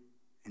Mary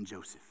and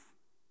Joseph.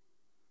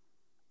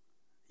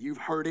 You've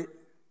heard it,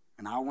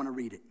 and I want to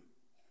read it.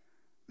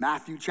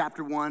 Matthew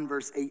chapter 1,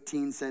 verse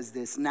 18 says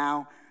this,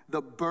 "Now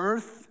the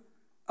birth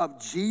of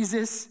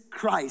Jesus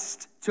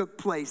Christ took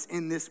place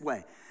in this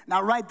way."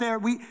 Now right there,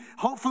 we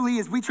hopefully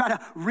as we try to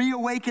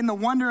reawaken the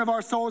wonder of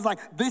our souls,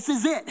 like this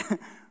is it.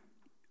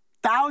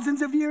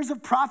 Thousands of years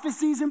of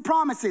prophecies and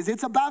promises.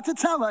 It's about to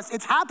tell us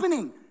it's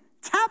happening.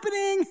 It's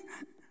happening.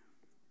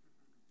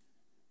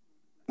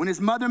 When his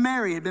mother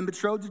Mary had been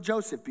betrothed to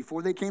Joseph,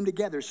 before they came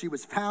together, she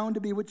was found to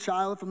be with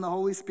child from the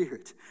Holy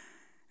Spirit.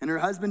 And her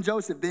husband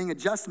Joseph, being a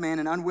just man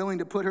and unwilling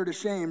to put her to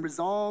shame,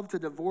 resolved to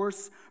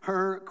divorce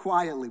her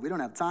quietly. We don't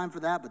have time for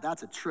that, but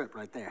that's a trip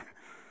right there.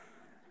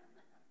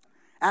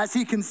 As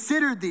he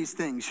considered these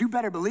things, you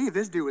better believe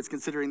this dude was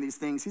considering these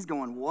things. He's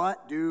going,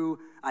 what do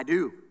I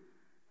do?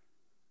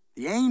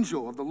 The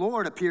angel of the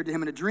Lord appeared to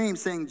him in a dream,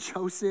 saying,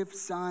 "Joseph,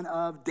 son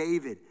of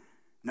David."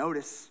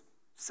 Notice,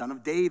 son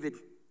of David.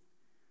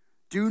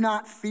 "Do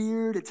not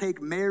fear to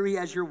take Mary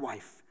as your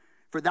wife,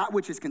 for that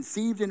which is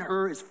conceived in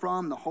her is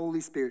from the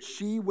Holy Spirit.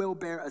 She will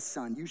bear a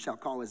son. You shall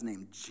call his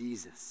name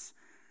Jesus,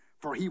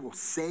 for he will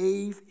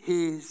save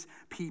his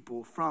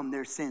people from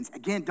their sins."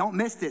 Again, don't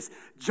miss this.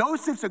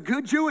 Joseph's a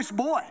good Jewish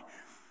boy.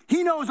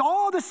 He knows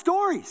all the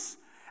stories.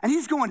 And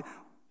he's going,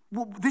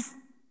 well,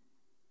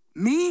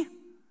 me?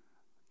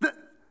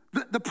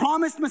 The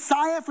promised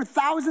Messiah for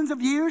thousands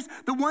of years,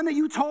 the one that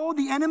you told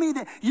the enemy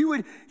that you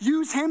would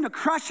use him to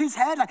crush his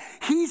head, like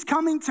he's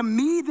coming to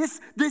me, this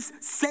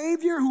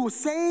Savior who will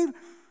save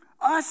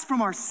us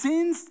from our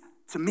sins,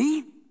 to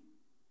me.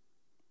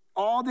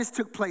 All this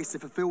took place to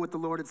fulfill what the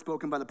Lord had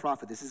spoken by the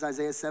prophet. This is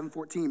Isaiah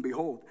 7:14.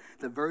 "Behold,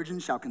 the virgin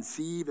shall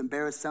conceive and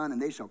bear a son, and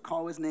they shall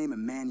call his name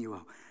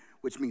Emmanuel,"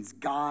 which means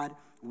God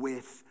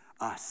with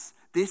us.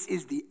 This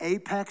is the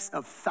apex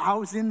of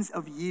thousands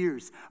of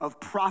years of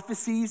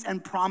prophecies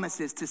and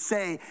promises to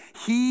say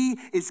he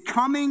is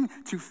coming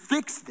to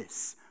fix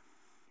this.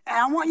 And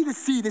I want you to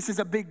see this is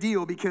a big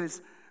deal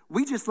because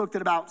we just looked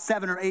at about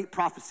 7 or 8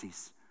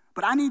 prophecies.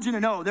 But I need you to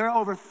know there are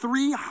over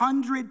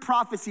 300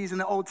 prophecies in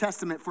the Old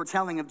Testament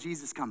foretelling of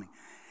Jesus coming.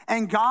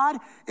 And God,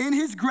 in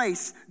his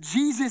grace,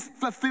 Jesus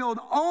fulfilled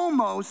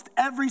almost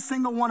every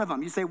single one of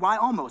them. You say, why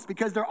almost?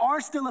 Because there are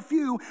still a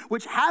few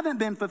which haven't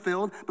been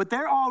fulfilled, but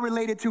they're all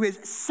related to his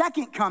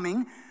second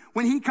coming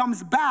when he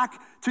comes back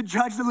to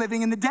judge the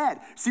living and the dead.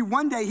 See,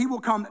 one day he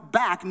will come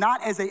back,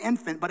 not as an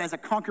infant, but as a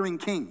conquering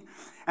king.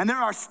 And there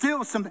are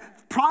still some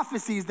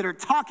prophecies that are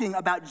talking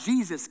about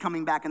Jesus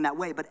coming back in that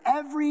way. But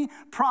every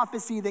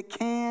prophecy that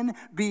can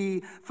be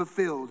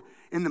fulfilled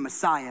in the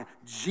Messiah,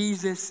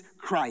 Jesus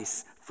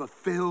Christ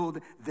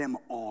fulfilled them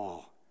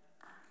all.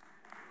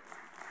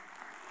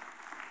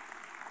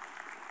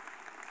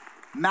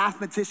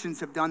 Mathematicians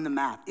have done the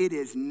math. It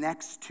is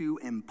next to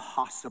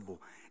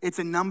impossible. It's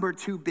a number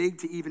too big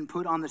to even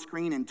put on the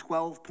screen in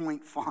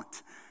 12-point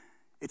font.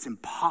 It's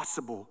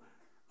impossible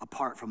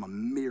apart from a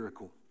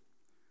miracle.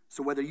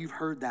 So whether you've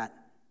heard that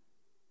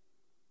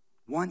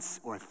once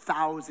or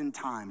 1,000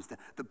 times,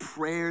 the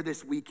prayer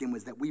this weekend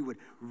was that we would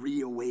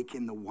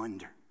reawaken the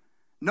wonder.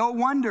 No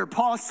wonder,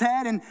 Paul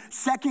said in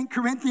 2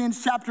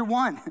 Corinthians chapter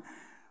 1,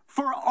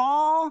 for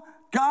all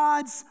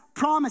God's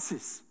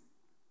promises,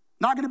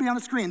 not going to be on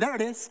the screen, there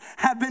it is,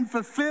 have been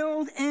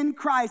fulfilled in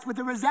Christ with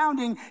a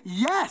resounding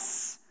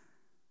yes.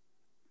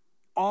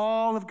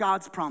 All of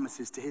God's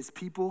promises to his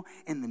people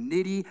in the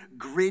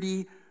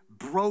nitty-gritty,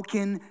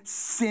 broken,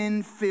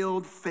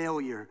 sin-filled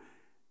failure,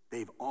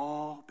 they've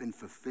all been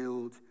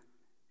fulfilled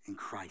in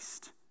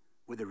Christ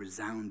with a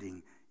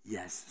resounding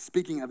yes.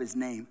 Speaking of his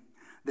name,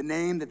 the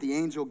name that the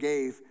angel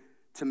gave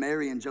to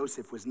Mary and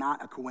Joseph was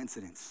not a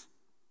coincidence.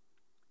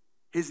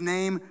 His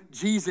name,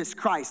 Jesus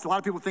Christ. A lot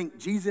of people think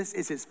Jesus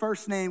is his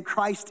first name,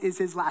 Christ is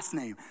his last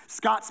name.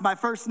 Scott's my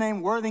first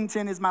name,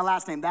 Worthington is my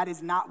last name. That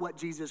is not what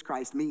Jesus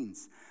Christ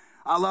means.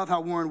 I love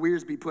how Warren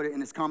Wiersbe put it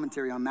in his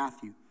commentary on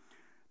Matthew.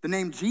 The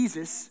name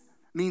Jesus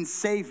means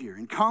Savior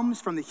and comes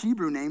from the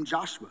Hebrew name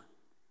Joshua.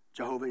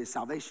 Jehovah is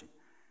salvation.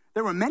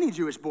 There were many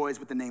Jewish boys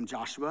with the name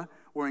Joshua,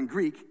 or in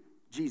Greek,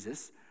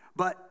 Jesus.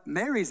 But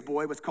Mary's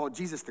boy was called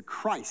Jesus the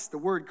Christ. The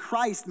word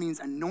Christ means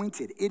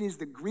anointed. It is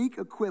the Greek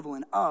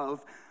equivalent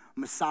of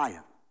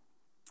Messiah.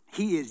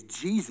 He is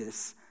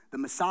Jesus, the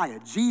Messiah.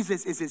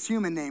 Jesus is his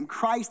human name.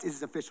 Christ is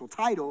his official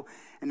title.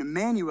 And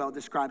Emmanuel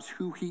describes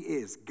who he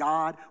is,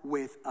 God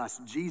with us.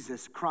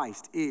 Jesus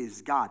Christ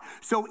is God.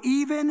 So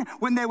even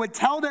when they would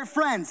tell their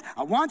friends,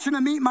 I want you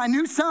to meet my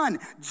new son,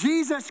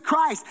 Jesus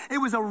Christ, it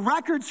was a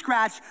record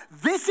scratch.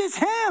 This is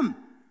him.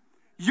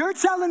 You're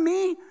telling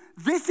me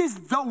this is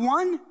the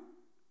one?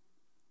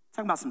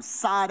 Talking about some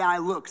side-eye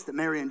looks that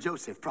Mary and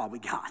Joseph probably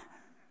got.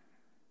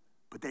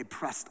 But they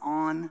pressed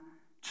on,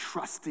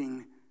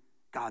 trusting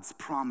God's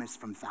promise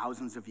from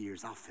thousands of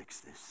years. I'll fix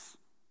this.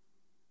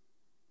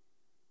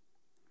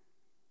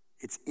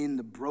 It's in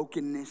the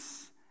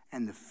brokenness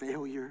and the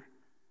failure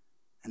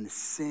and the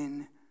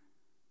sin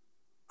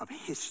of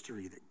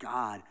history that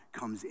God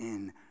comes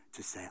in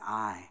to say,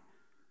 I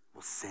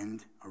will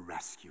send a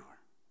rescuer.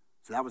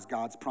 So that was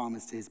God's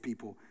promise to his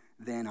people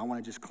then. I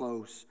want to just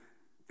close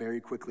very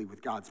quickly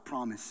with God's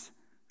promise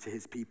to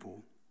his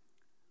people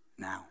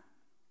now.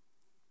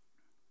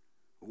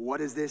 What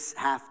does this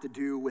have to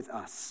do with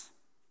us?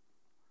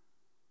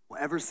 Well,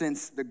 ever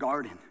since the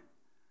garden,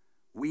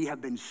 we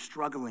have been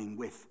struggling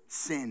with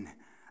sin.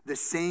 The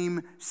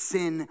same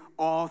sin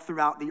all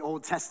throughout the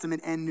Old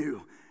Testament and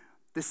New.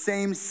 The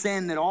same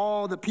sin that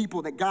all the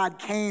people that God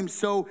came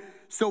so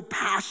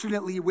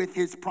passionately with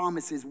his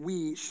promises,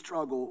 we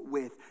struggle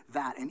with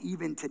that. And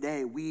even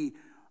today, we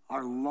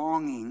are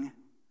longing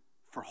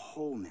for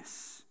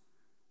wholeness.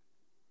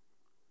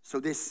 So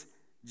this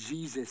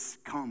Jesus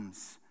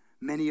comes.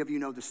 Many of you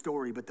know the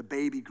story, but the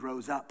baby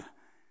grows up.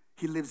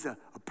 He lives a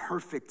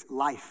perfect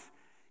life.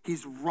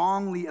 He's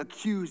wrongly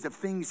accused of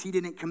things he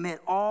didn't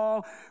commit,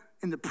 all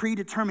in the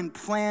predetermined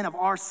plan of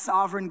our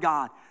sovereign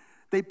God.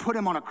 They put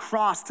him on a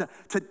cross to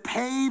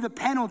pay the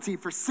penalty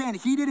for sin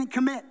he didn't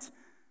commit,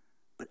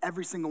 but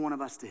every single one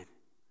of us did.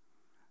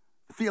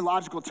 The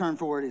theological term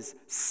for it is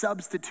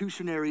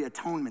substitutionary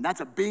atonement.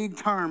 That's a big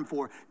term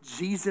for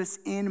Jesus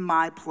in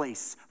my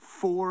place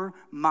for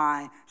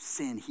my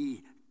sin.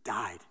 He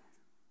died.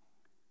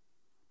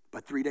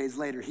 But 3 days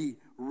later, he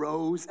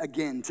rose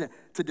again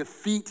to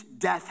defeat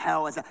death,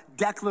 hell, as a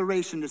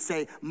declaration to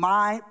say,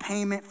 my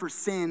payment for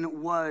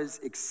sin was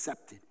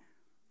accepted.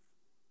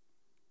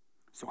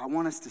 So I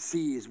want us to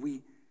see as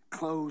we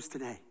close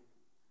today,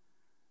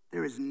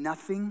 there is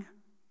nothing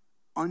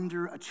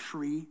under a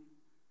tree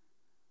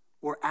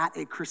or at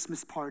a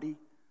Christmas party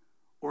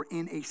or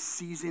in a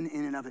season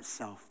in and of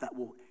itself that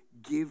will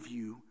give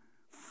you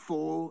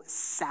full,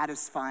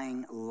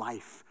 satisfying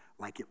life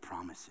like it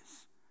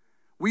promises.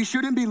 We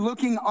shouldn't be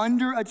looking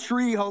under a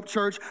tree, Hope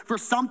Church, for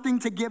something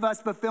to give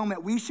us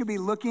fulfillment. We should be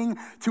looking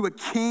to a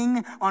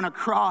king on a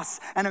cross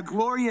and a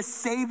glorious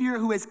Savior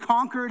who has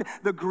conquered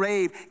the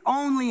grave.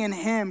 Only in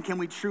him can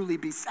we truly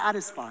be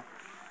satisfied.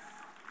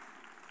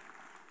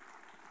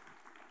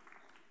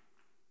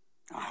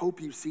 I hope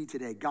you see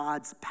today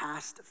God's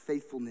past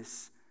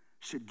faithfulness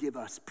should give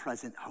us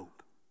present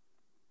hope.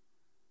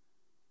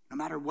 No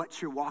matter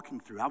what you're walking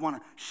through. I want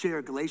to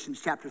share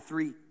Galatians chapter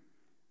 3.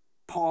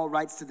 Paul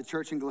writes to the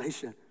church in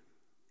Galatia,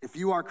 if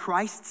you are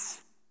Christ's,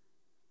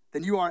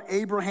 then you are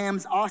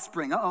Abraham's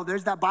offspring.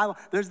 There's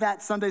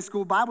that Sunday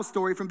school Bible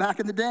story from back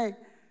in the day.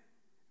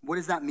 What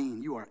does that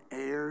mean? You are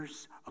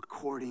heirs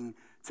according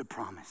to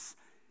promise.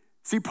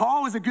 See,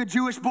 Paul was a good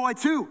Jewish boy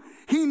too.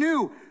 He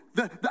knew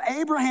the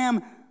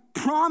Abraham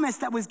promise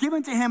that was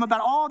given to him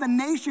about all the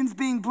nations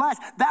being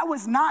blessed. That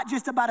was not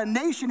just about a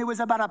nation, it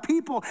was about a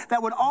people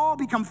that would all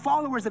become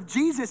followers of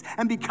Jesus.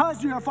 And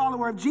because you're a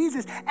follower of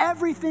Jesus,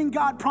 everything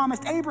God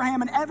promised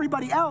Abraham and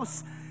everybody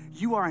else,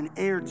 you are an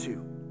heir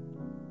to.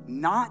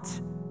 Not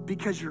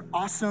because you're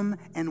awesome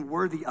and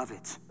worthy of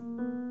it,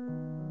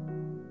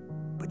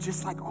 but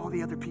just like all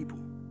the other people,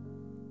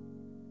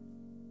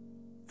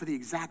 for the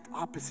exact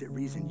opposite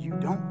reason. You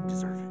don't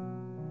deserve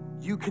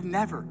it. You could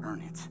never earn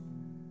it.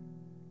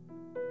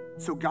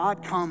 So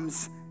God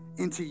comes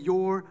into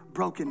your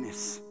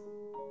brokenness.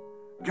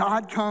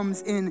 God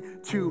comes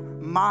into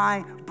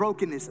my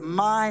brokenness,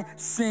 my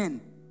sin.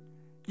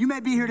 You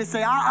may be here to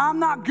say, I'm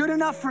not good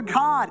enough for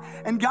God.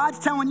 And God's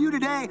telling you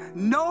today,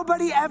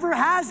 nobody ever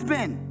has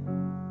been.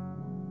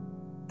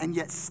 And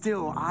yet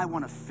still, I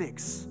want to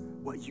fix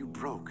what you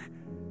broke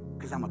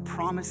because I'm a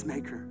promise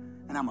maker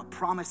and I'm a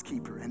promise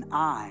keeper and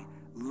I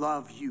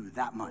love you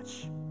that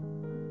much.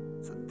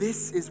 So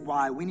this is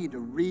why we need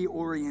to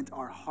reorient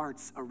our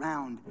hearts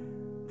around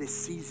this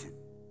season.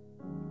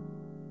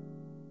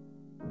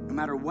 No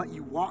matter what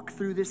you walk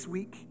through this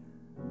week,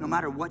 no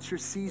matter what your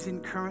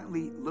season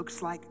currently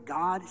looks like,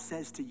 God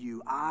says to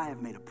you, I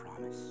have made a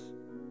promise.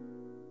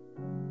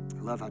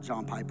 I love how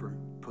John Piper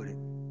put it.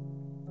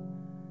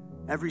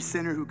 Every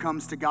sinner who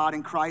comes to God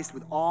in Christ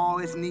with all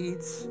his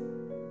needs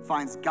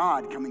finds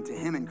God coming to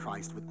him in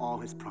Christ with all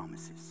his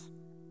promises.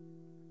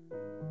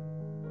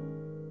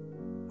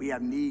 We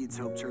have needs,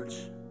 Hope Church.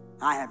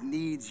 I have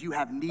needs. You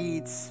have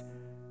needs.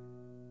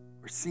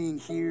 We're seeing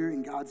here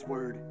in God's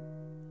word,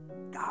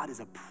 God is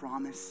a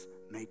promise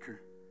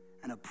maker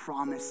and a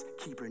promise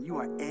keeper. And you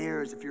are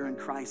heirs if you're in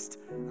Christ,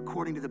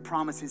 according to the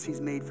promises he's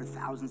made for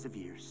thousands of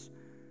years.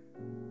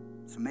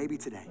 So maybe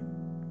today,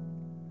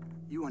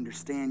 you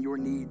understand your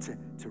need to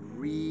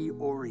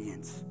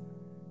reorient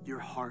your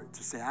heart,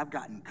 to say, I've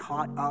gotten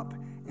caught up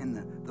in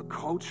the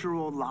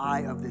cultural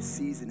lie of this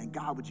season. And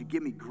God, would you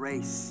give me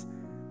grace?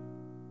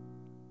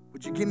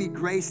 Would you give me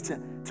grace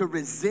to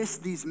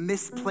resist these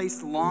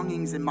misplaced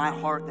longings in my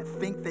heart that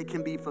think they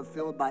can be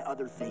fulfilled by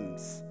other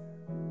things?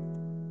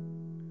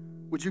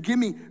 Would you give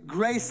me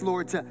grace,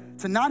 Lord,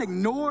 to not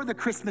ignore the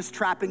Christmas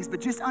trappings,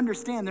 but just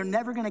understand they're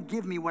never gonna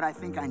give me what I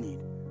think I need.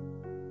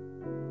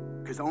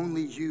 Because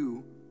only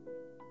you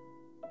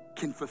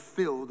can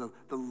fulfill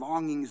the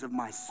longings of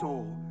my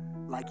soul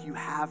like you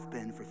have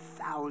been for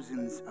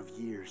thousands of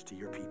years to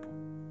your people.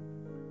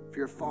 If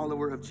you're a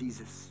follower of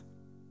Jesus,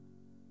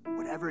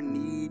 whatever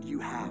need you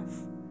have,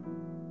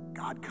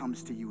 God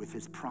comes to you with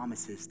his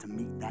promises to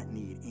meet that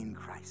need in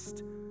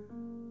Christ.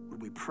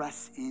 Would we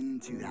press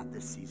into that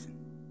this season?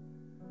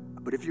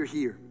 But if you're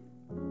here,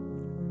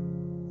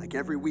 like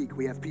every week,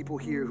 we have people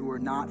here who are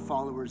not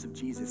followers of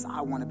Jesus.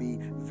 I want to be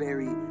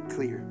very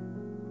clear.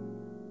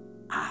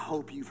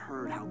 hope you've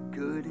heard how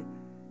good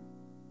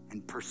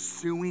and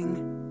pursuing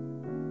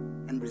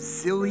and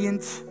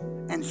resilient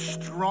and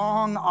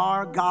strong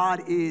our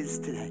God is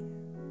today.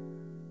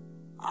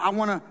 I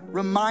want to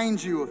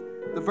remind you of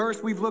the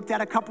verse we've looked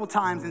at a couple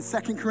times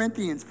in 2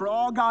 Corinthians. For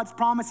all God's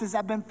promises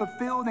have been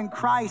fulfilled in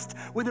Christ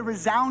with a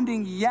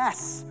resounding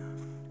yes.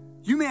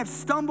 You may have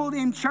stumbled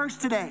in church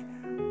today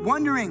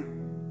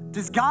wondering,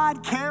 does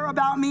God care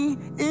about me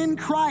in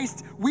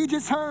Christ? We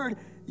just heard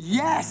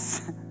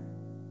yes.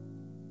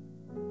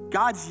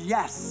 God's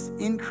yes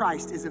in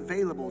Christ is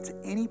available to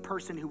any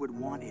person who would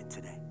want it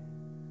today.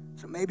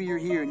 So maybe you're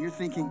here and you're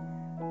thinking,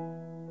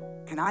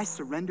 can I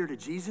surrender to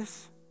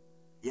Jesus?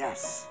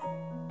 Yes.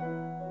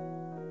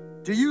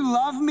 Do you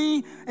love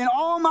me in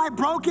all my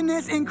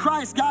brokenness in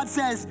Christ? God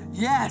says,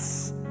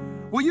 yes.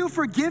 Will you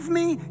forgive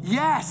me?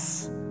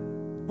 Yes.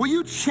 Will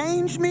you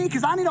change me?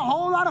 Because I need a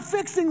whole lot of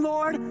fixing,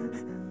 Lord.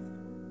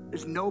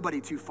 There's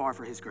nobody too far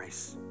for his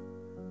grace.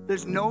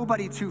 There's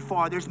nobody too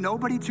far. There's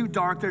nobody too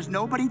dark. There's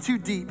nobody too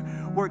deep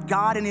where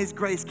God in his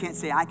grace can't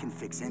say, I can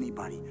fix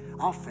anybody.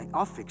 I'll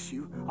fix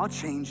you. I'll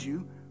change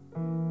you.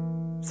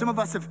 Some of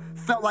us have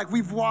felt like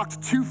we've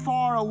walked too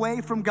far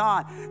away from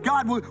God.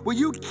 God, will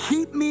you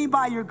keep me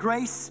by your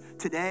grace?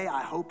 Today,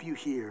 I hope you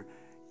hear,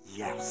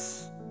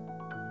 yes.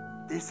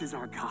 This is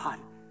our God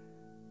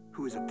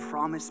who is a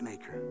promise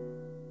maker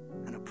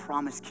and a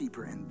promise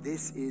keeper, and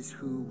this is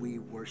who we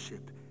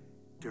worship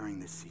during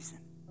this season.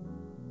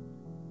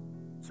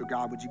 So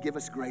God, would you give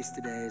us grace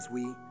today as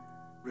we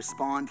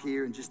respond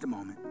here in just a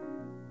moment?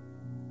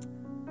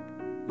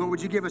 Lord,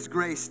 would you give us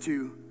grace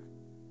to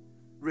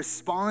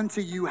respond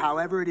to you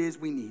however it is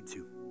we need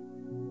to.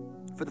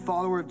 For the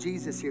follower of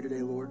Jesus here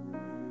today, Lord,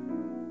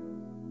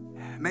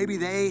 maybe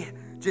they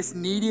just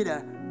needed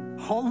a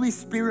Holy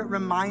Spirit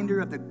reminder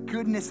of the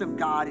goodness of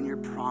God and your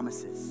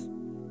promises.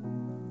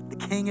 The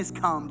King has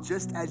come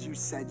just as you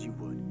said you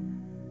would.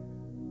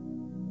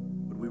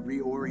 Would we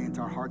reorient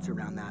our hearts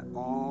around that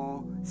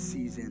all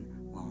season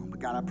long? But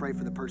God, I pray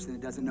for the person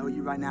that doesn't know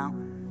you right now.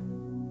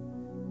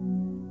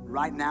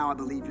 Right now, I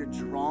believe you're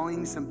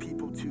drawing some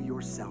people to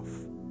yourself.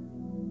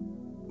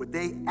 Would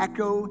they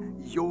echo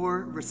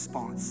your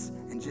response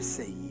and just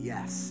say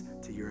yes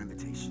to your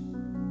invitation?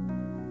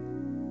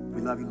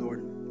 We love you,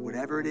 Lord.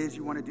 Whatever it is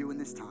you want to do in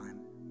this time,